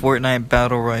just Fortnite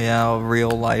Battle Royale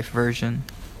real life version.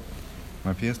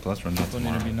 My PS Plus runs out People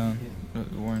need to be tomorrow.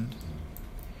 warned.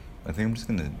 I think I'm just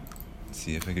gonna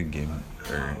see if I could game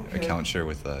or account share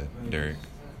with Derek.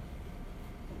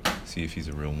 See if he's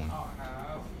a real one.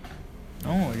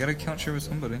 Oh, I gotta account share with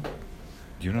somebody.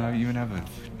 You don't even have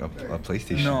a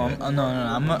PlayStation. No,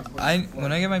 yet.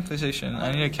 when I get my PlayStation,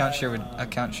 I need to account share with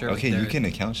Okay, you Derek. can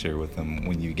account share with them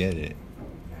when you get it,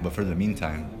 but for the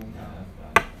meantime,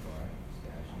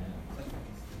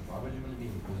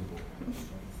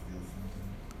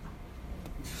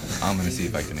 I'm gonna see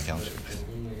if I can account share.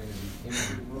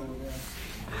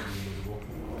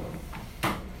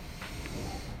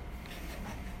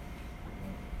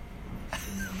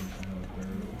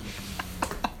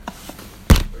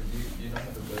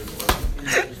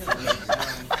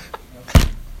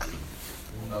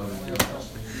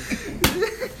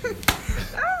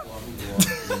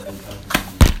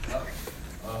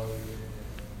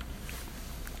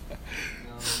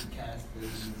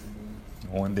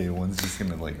 One day, one's just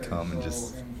gonna like come and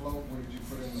just.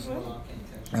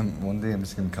 One day, I'm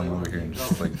just gonna come over here and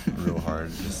just like real hard,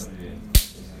 just.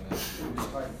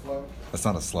 That's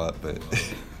not a slut, but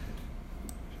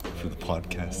for the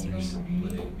podcasters,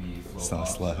 it's not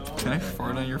a slut. Can I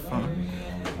fart on your phone?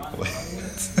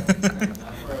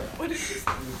 What is this?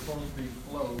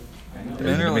 Are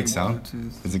you gonna make sound?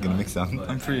 Is it gonna make sound?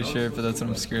 I'm pretty sure, but that's what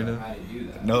I'm scared of.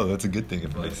 No, that's a good thing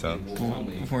if it makes sound.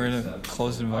 We're in a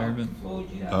closed environment.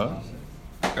 Huh?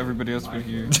 Everybody else would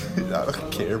hear. I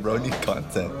don't care, bro. I need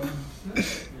content.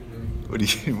 What do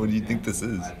you think this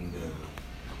is?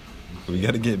 We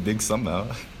gotta get big somehow.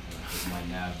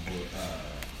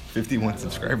 51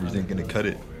 subscribers ain't gonna cut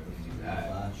it.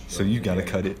 So you gotta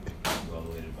cut it.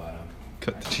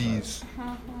 Cut the cheese.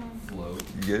 You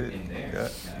get it? Yeah,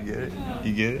 you get it?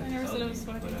 You get it? I never said I was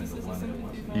swiping. This is a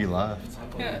sympathy phone. You laughed.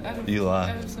 Yeah, You I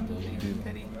laughed. have sympathy for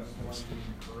Betty.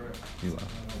 You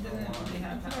laughed. Did I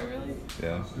really?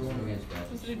 Yeah.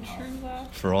 Was it a true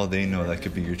laugh? For all they know, that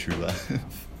could be your true laugh.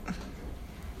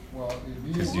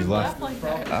 Because you laughed. Laugh like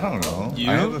that? I don't know. You?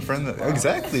 I have a friend that.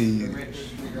 Exactly.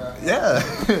 Yeah.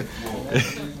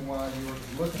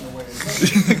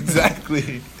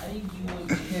 Exactly.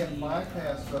 You can't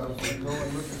bypass stuff and go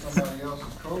and look at somebody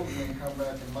else's code and then come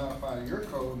back and modify your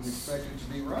code and expect it to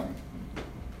be right.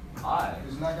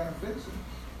 It's not gonna fix it.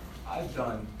 I've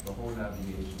done the whole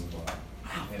navigation bar.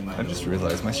 I just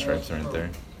realized my stripes aren't there.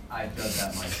 I've done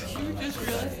that myself. You just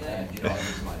realized that? I did all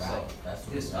this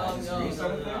myself. This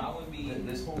I would be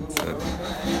this whole little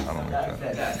I don't like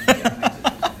that.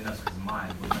 that's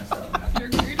mine was messed up. You're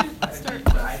great at start.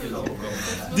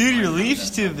 Dude, your leaf's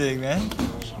too big, man.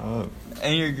 Shut up.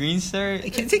 And your green star I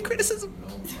can't take criticism.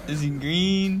 isn't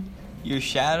green. Your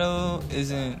shadow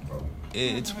isn't.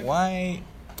 It's white.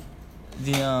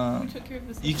 The You took care of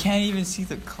this. you can't even see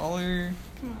the color.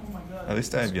 Come on. At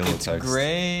least I have yellow It's text.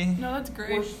 gray. No, that's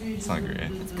gray. It's not gray.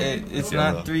 It's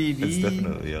yellow. not 3D. It's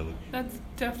definitely yellow. That's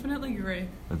definitely gray.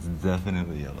 It's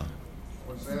definitely yellow.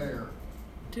 What's there?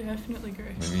 Definitely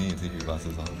gray. Maybe you need to take your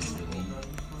glasses off.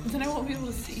 Then I won't be able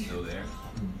to see.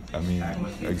 I mean,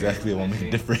 exactly, it won't make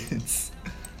a difference.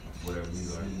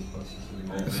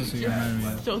 This is who you remind me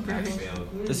of. Still gray.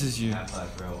 This is you.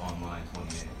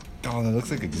 Oh, that looks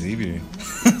like Xavier.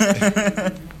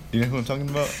 You know who I'm talking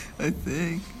about? I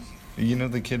think. You know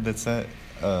the kid that sat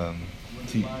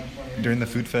during the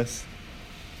food fest?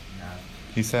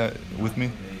 He sat with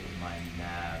me.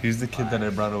 He's the kid that I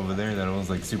brought over there that was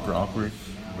like super awkward.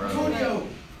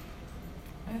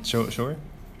 Show her?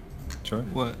 Show Troy?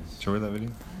 What? Troy, that video?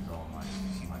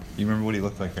 You remember what he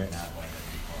looked like, right?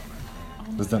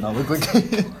 Does that not look like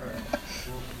it? You'll come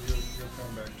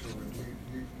back to it.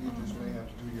 You just may have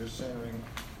to do your centering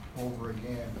over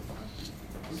again.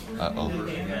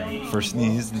 Uh-oh. First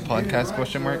sneeze in the podcast,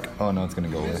 question mark? Oh, no, it's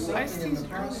going to go away. I sneezed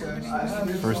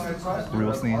earlier. First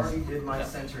real sneeze. I already did my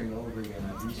centering over again.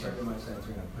 I restarted my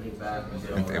centering. I put it back. I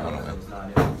think they went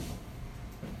away.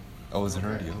 Oh, is it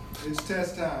already up? It's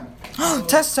test time.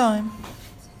 Test time.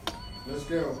 Let's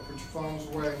go. Put your phones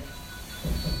away.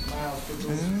 Miles, put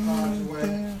those cards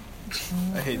away.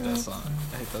 I hate that song.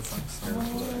 I hate that song so much.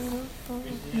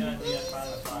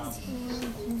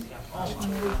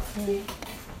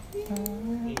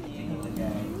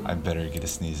 I better get a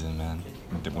sneeze in, man.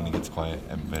 When it gets quiet,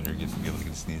 I better be able to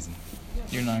get a sneeze in.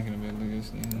 You're not gonna be able to get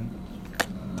sneezing.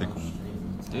 Take one.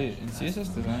 Dude, in CSS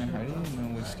design, how do you know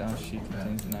which style sheet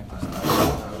contains an active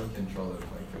style?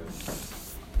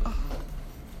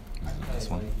 This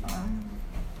one.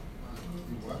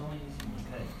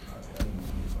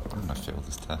 I'm gonna fail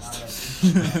this test.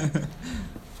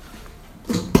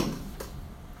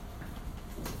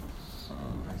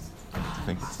 I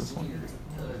think it's this one.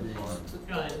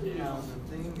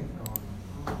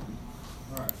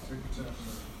 Alright, take your test.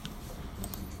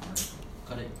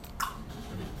 Cut it.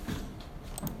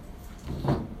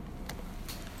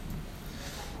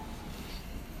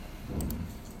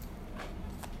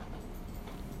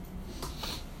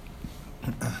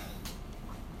 Am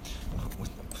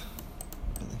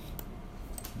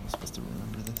I supposed to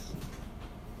remember this?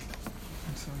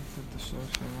 It's like the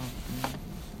social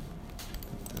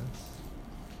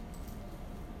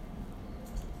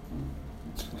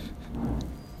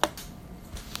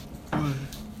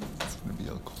It's gonna be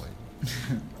all quiet.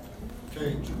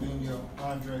 Okay, Trevino,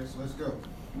 Andres, let's go.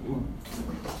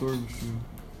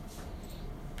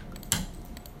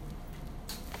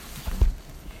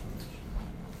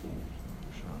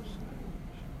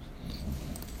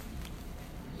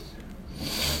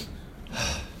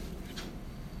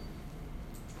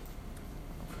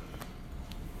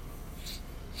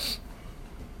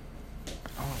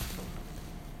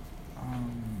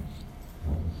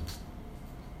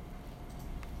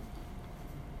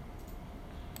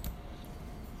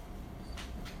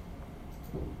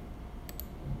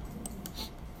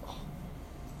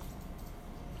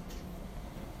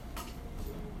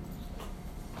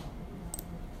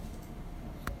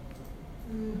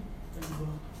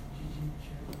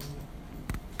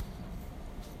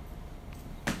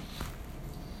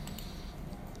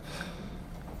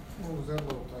 What was that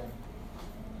little thing?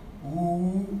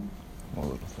 Ooh. What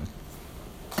little thing?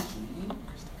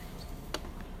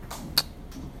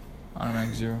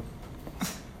 Automatic 0.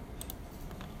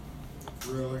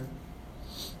 Really?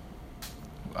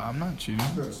 I'm not cheating.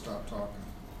 You better stop talking.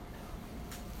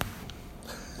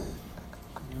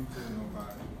 You fool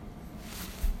nobody.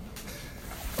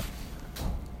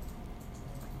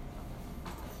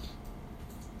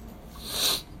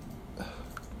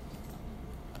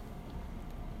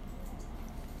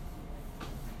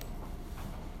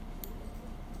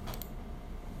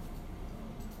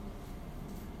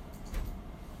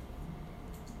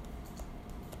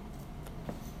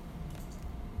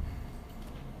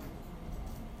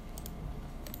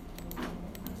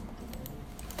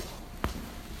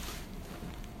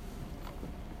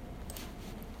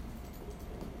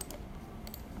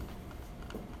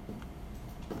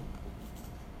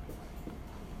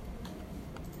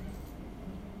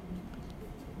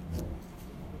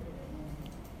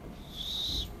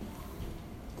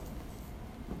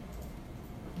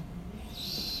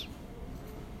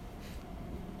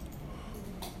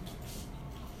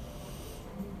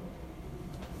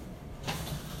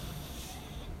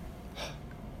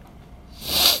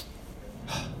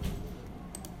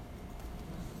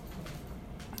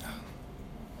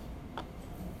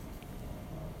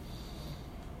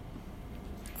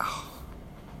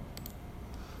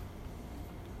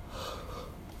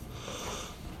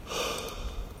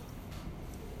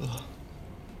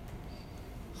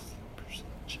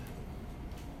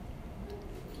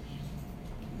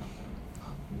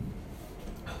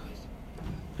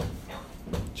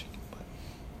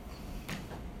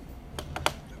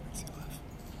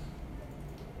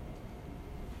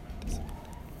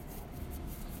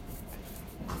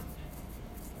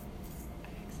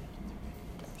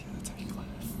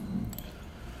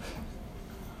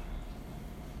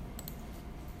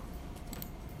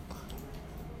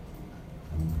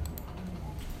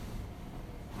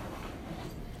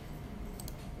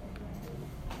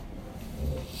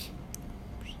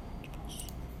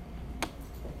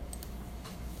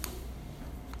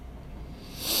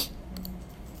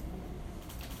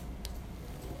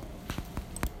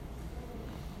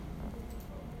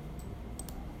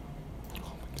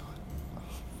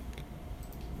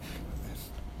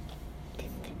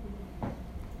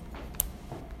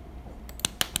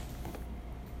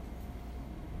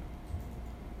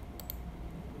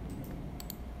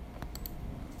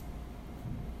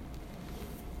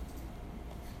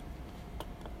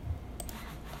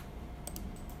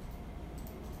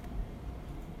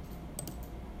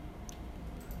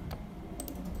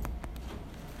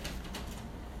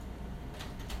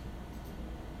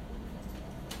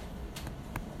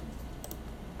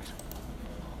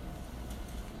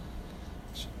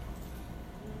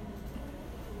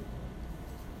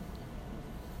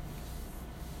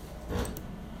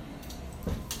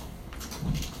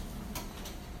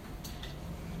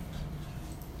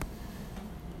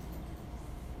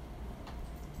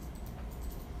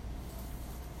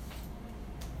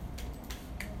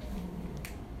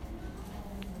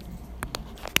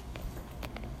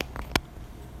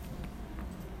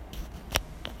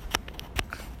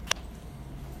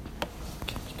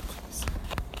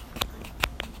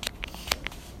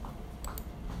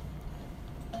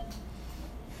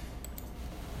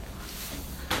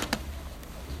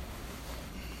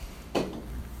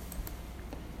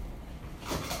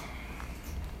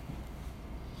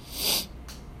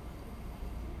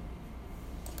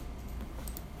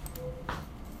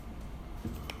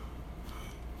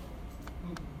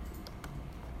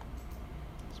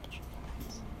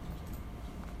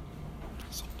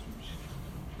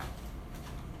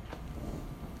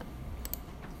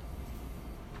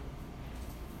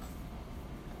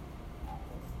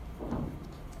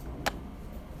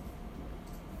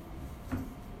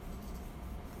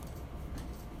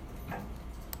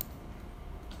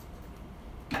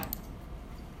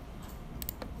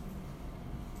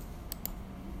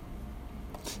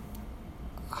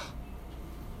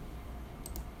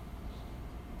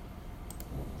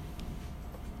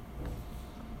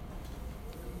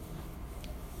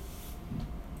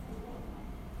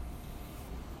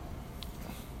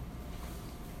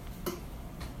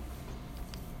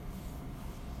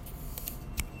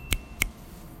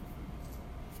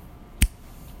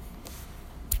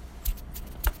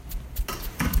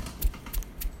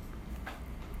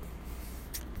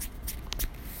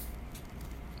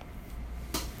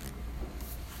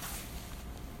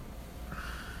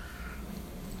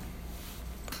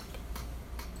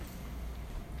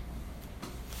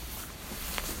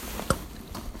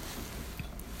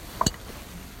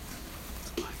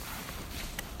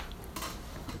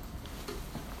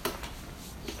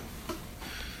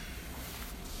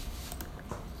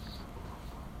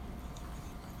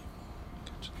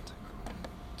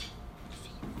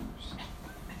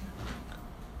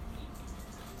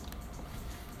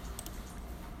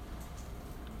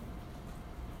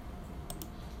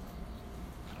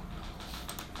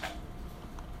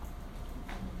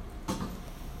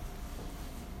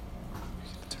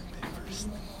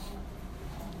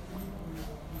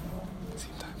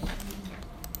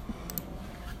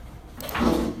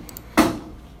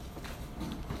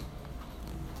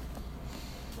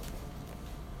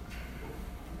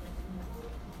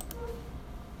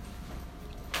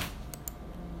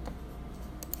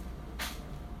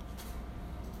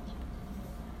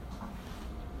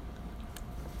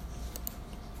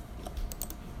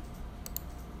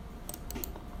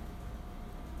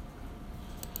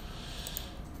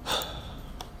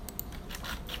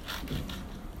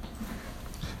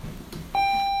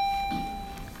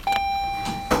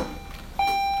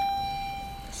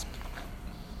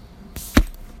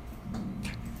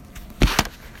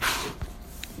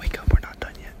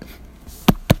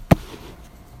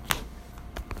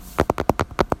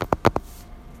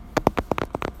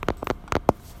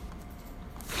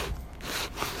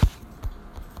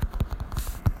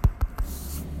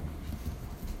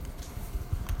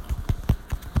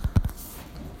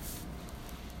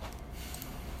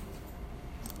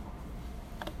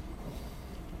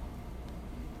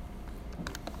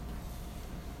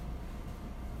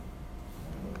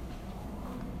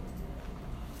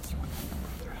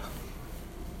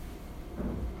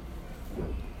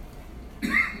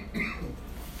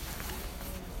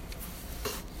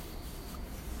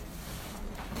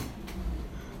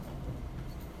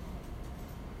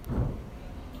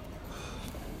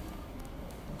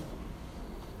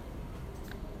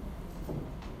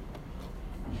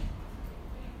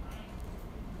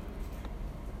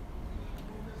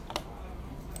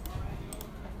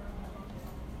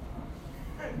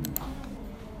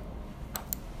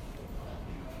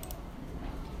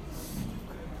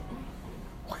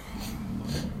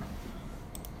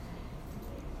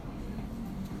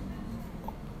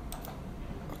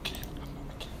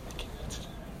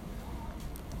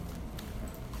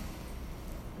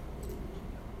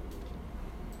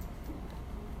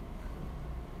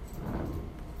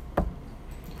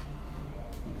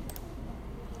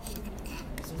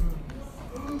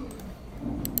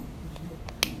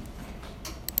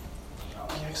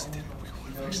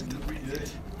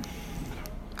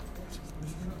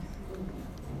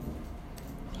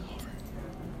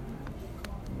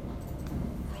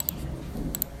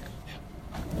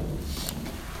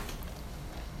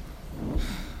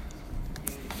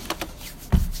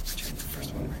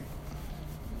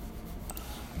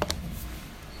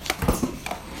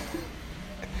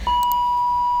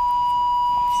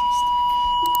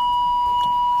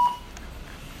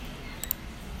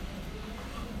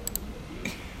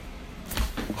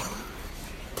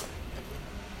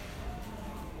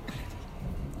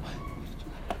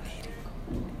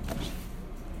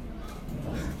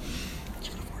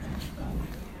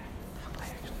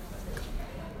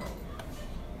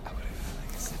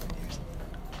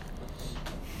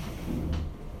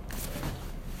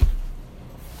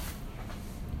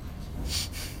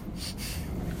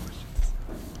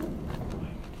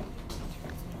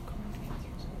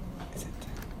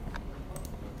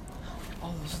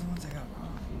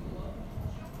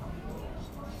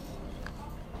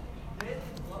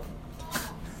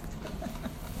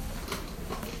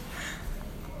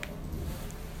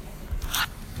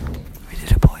 We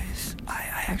did it, boys.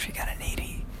 I actually got an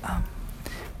 80.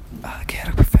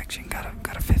 Chaotic Perfection got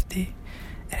a 50,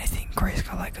 and I think Grace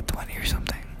got like a 20 or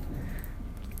something.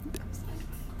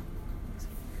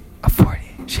 A 40.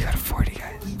 She got a 40,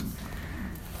 guys.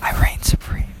 I reign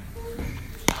supreme.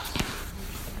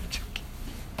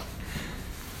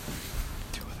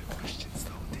 Two other questions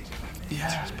though. They didn't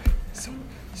have answers, but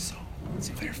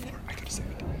so therefore I got a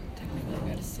 70. Technically, I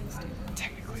got a 60.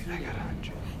 Technically, I got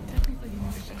 100. Technically, you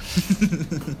got a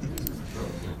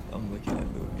I'm looking at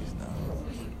movies now.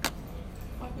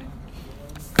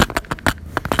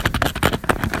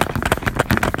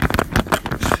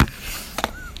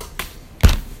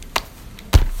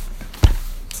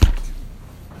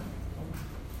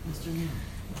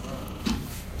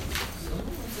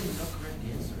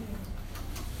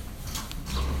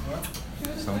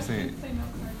 Some say,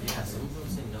 Yeah, some of them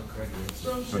say no correct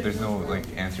answer. but there's no like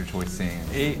answer choice saying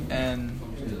 8 and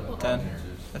 10,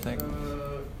 I think.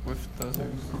 With those are.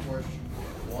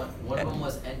 One of them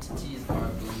was entities are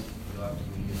believed to go after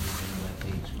you using the web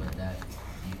page, but that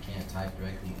you can't type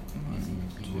directly using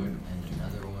your keyboard. And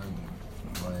another one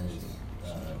was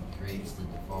creates the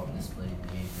default display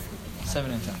behavior.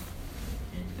 7 and 10.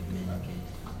 And communicate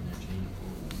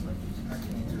interchangeable like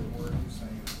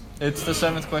using It's the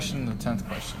 7th question and the 10th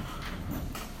question.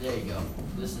 There you go.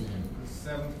 Listen in. The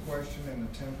 7th question and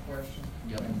the 10th question.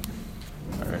 Yep.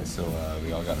 All right, so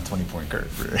we all got a 20-point curve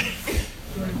for I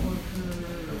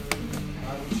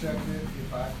will check it.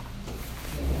 If I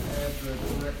add the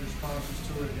correct responses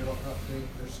to it, it'll update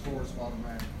their scores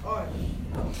automatically.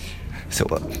 So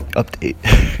update.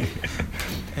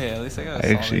 Hey, at least I got a I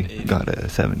solid actually 80. got a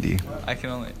 70. I can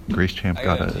only. Grace Champ I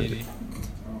got an a 80.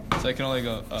 So I can only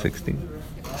go up 60.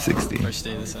 60. or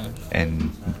stay the same.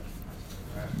 And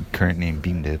current name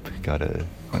Bean Dip got a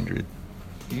 100.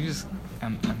 You just.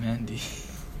 I'm Andy.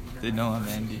 They know I'm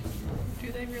Andy.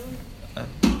 Do they really?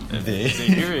 If they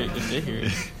hear it, if they hear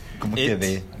it. ¿Cómo que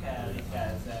ve?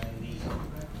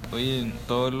 Oye,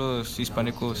 todos los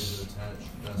hispánicos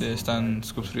están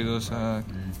suscritos a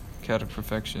Chaotic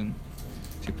Perfection.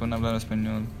 Si pueden hablar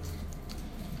español.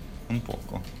 Un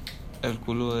poco. El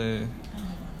culo de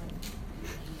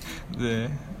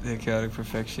Chaotic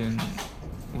Perfection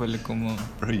huele como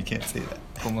Bro, you can't say that.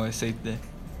 como aceite.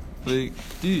 Like,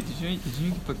 dude, did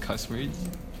you put cuss words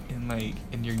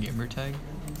in your gamer tag?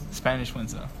 Spanish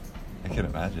ones though. I can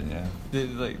imagine, yeah.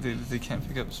 They can't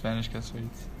pick up Spanish cuss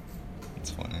words. It's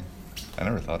funny. I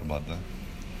never thought about that.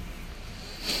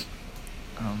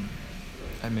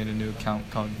 I made a new account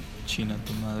called China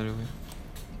tu madre, güey.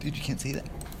 Dude, you can't say that.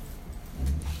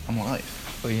 I'm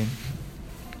live. Oye,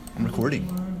 I'm recording.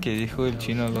 ¿qué dijo el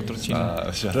chino al otro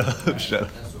chino? Shut up, shut up.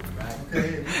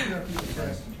 Okay, we got people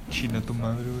testing. China tu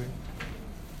madre, güey.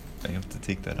 I have to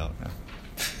take that out now.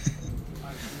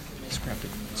 Scrap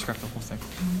it. Scrap the whole thing.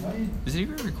 Is it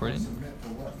even recording?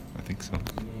 I think so.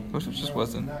 What if it just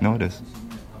wasn't? No, it is.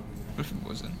 What if it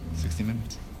wasn't? 60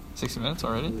 minutes. 60 minutes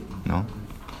already? No.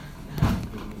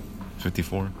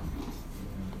 54.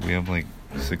 We have like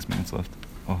 6 minutes left.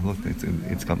 Oh, look,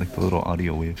 it's got like the little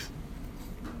audio waves.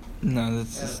 No,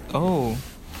 that's just. Oh.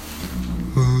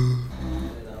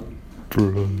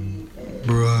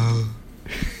 Bruh.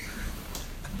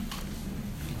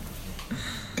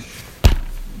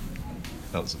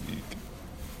 That was weak.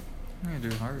 I'm gonna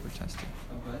do hardware testing.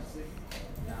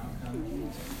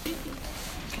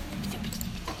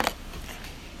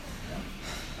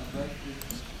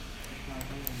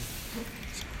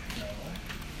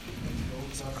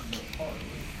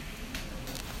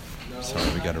 Sorry,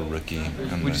 we got a rookie.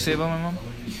 What'd you say about my mom?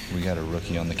 We got a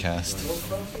rookie on the cast.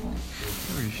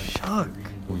 We're shocked.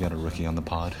 We got a rookie on the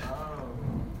pod.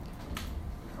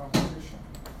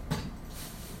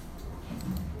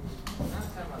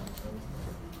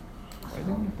 Why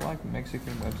don't you block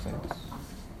Mexican websites?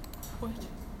 What?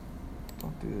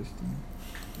 Don't do this to me.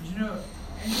 Did you know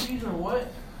entities are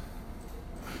what?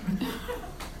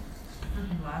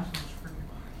 Freaking last one's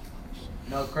freaking.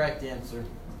 No correct answer.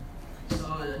 So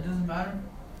it doesn't matter?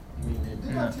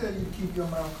 Did I tell you to keep your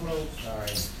mouth closed?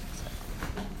 Sorry.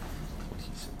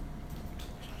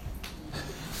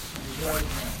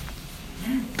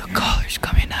 The color's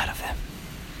coming out of him.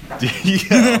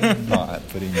 Yeah, I'm not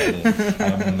putting that in.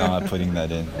 I'm not putting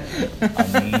that in.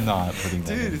 I'm not putting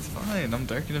that in. Dude, it's fine. I'm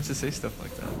dark enough to say stuff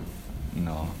like that.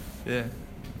 No. Yeah.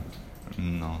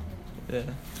 No. Yeah.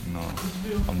 No.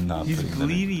 I'm not He's putting that in.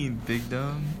 bleeding, big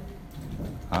dog.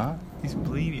 Huh? He's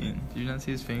bleeding. Do you not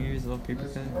see his fingers? Little paper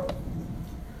cut.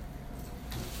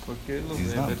 ¿Por qué los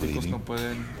He's not diabéticos bleeding. no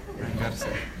pueden vengarse?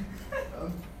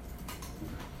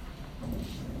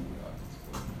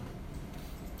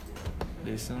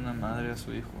 Le hizo una madre a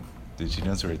su hijo. Dude, she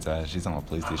knows where it's at. She's on a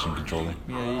PlayStation controller.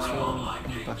 Mira, hizo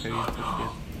un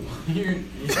pajarito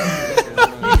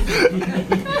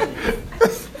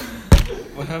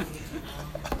What happened?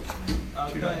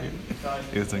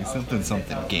 It was like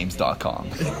something games.com.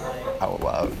 How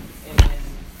loud.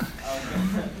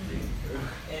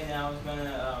 And I was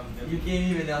gonna, you can't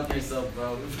even help yourself,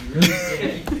 bro. You really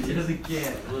can't. You really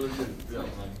can't. A little bit.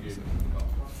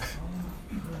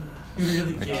 You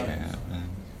really I can't. can't, man.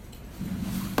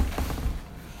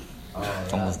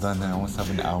 It's almost done now. I almost have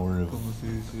an hour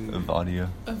of audio.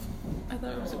 I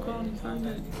thought it was a quality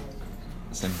comment.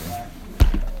 Same thing.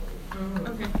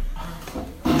 Okay.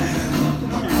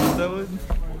 That one?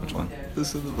 Which one?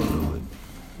 This is the bottom one.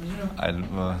 I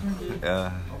don't know.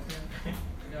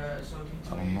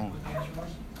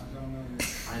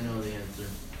 I know the answer.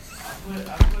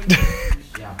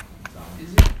 Yeah.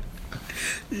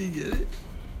 Do you get it?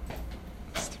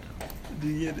 Do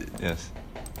you get it? Yes.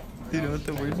 Do you know what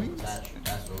the word means?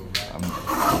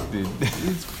 Dude.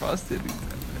 It's frosted.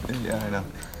 Yeah, I know.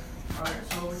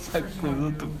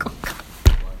 Sacudo tu coca.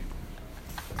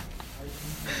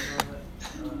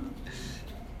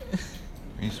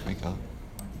 You just wake up.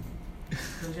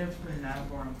 Because you have to put an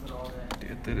app or put all that. Te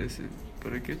interesa.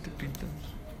 ¿Para qué te pintas?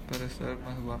 Para estar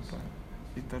más guapa.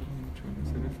 Y tardar mucho en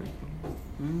hacer efecto.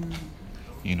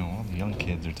 You know, all the young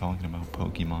kids are talking about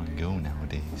Pokemon Go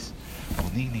nowadays. Well,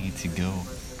 they need to go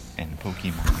and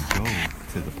Pokemon Go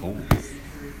to the polls.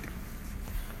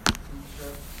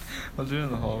 I'll do it in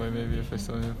the hallway maybe if I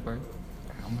still need a fight.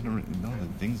 I'm gonna no, the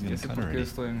thing's gonna cut already.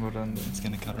 Estoy engordando. It's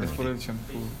gonna cut Es por el already.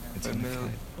 shampoo. It's gonna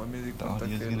cut. The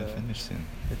audio's gonna finish soon.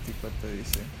 Etiqueta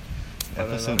dice.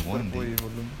 Episode 1, dude.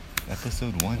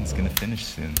 Episode 1's gonna finish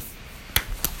soon.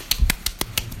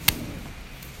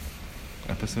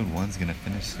 Episode 1's gonna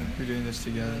finish soon. We're doing this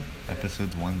together.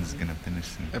 Episode 1's gonna finish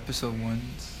soon. Episode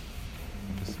 1's.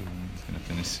 Episode 1's gonna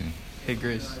finish soon. Hey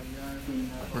Grace,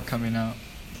 we're coming out.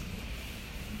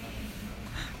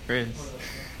 Grace.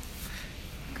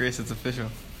 Grace, it's official.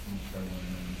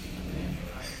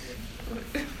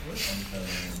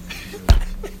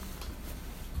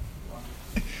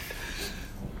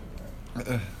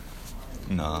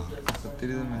 Nah.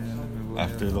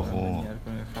 After the whole.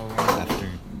 After.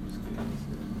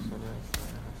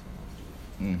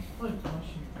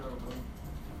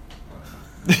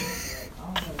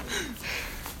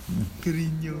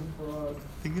 Cariño,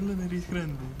 tengo la nariz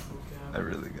grande. I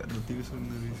really got it.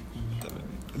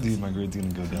 Dude, my grade's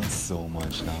gonna go down so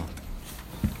much now.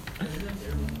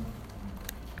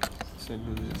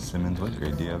 Simmons, what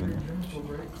grade do you have in?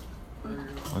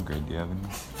 What grade do you have in?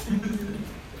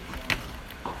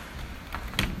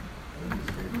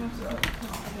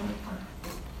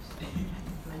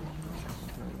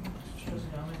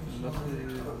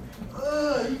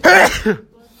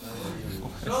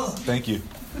 Thank you.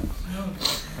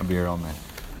 I'll be here all night.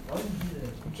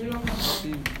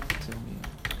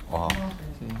 Wow.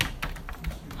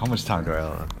 How much time do I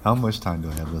have? How much time do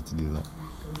I have left to do that?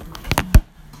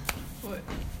 What?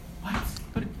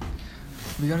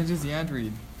 We gotta do the ad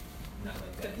read.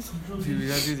 Dude, we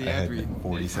gotta do the ad read.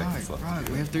 40 seconds left. Right,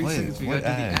 we have 30 seconds. We gotta do the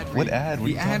ad read. What ad?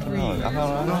 The ad read. You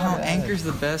know how Anchor's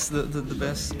the best, the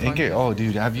best. Anchor. Oh,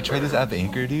 dude, have you tried this app,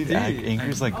 Anchor, dude? Dude,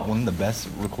 Anchor's like one of the best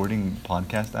recording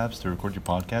podcast apps to record your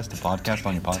podcast, to podcast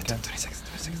on your podcast. 20 seconds.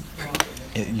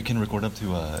 You can record up to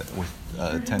with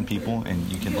 10 people, and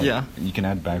you can you can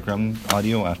add background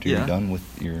audio after you're done with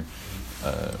your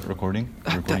recording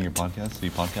your podcast. So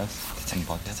you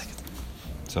podcast.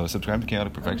 So subscribe to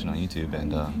Chaotic Perfection on YouTube,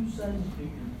 and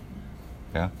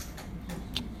yeah,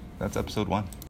 That's episode 1.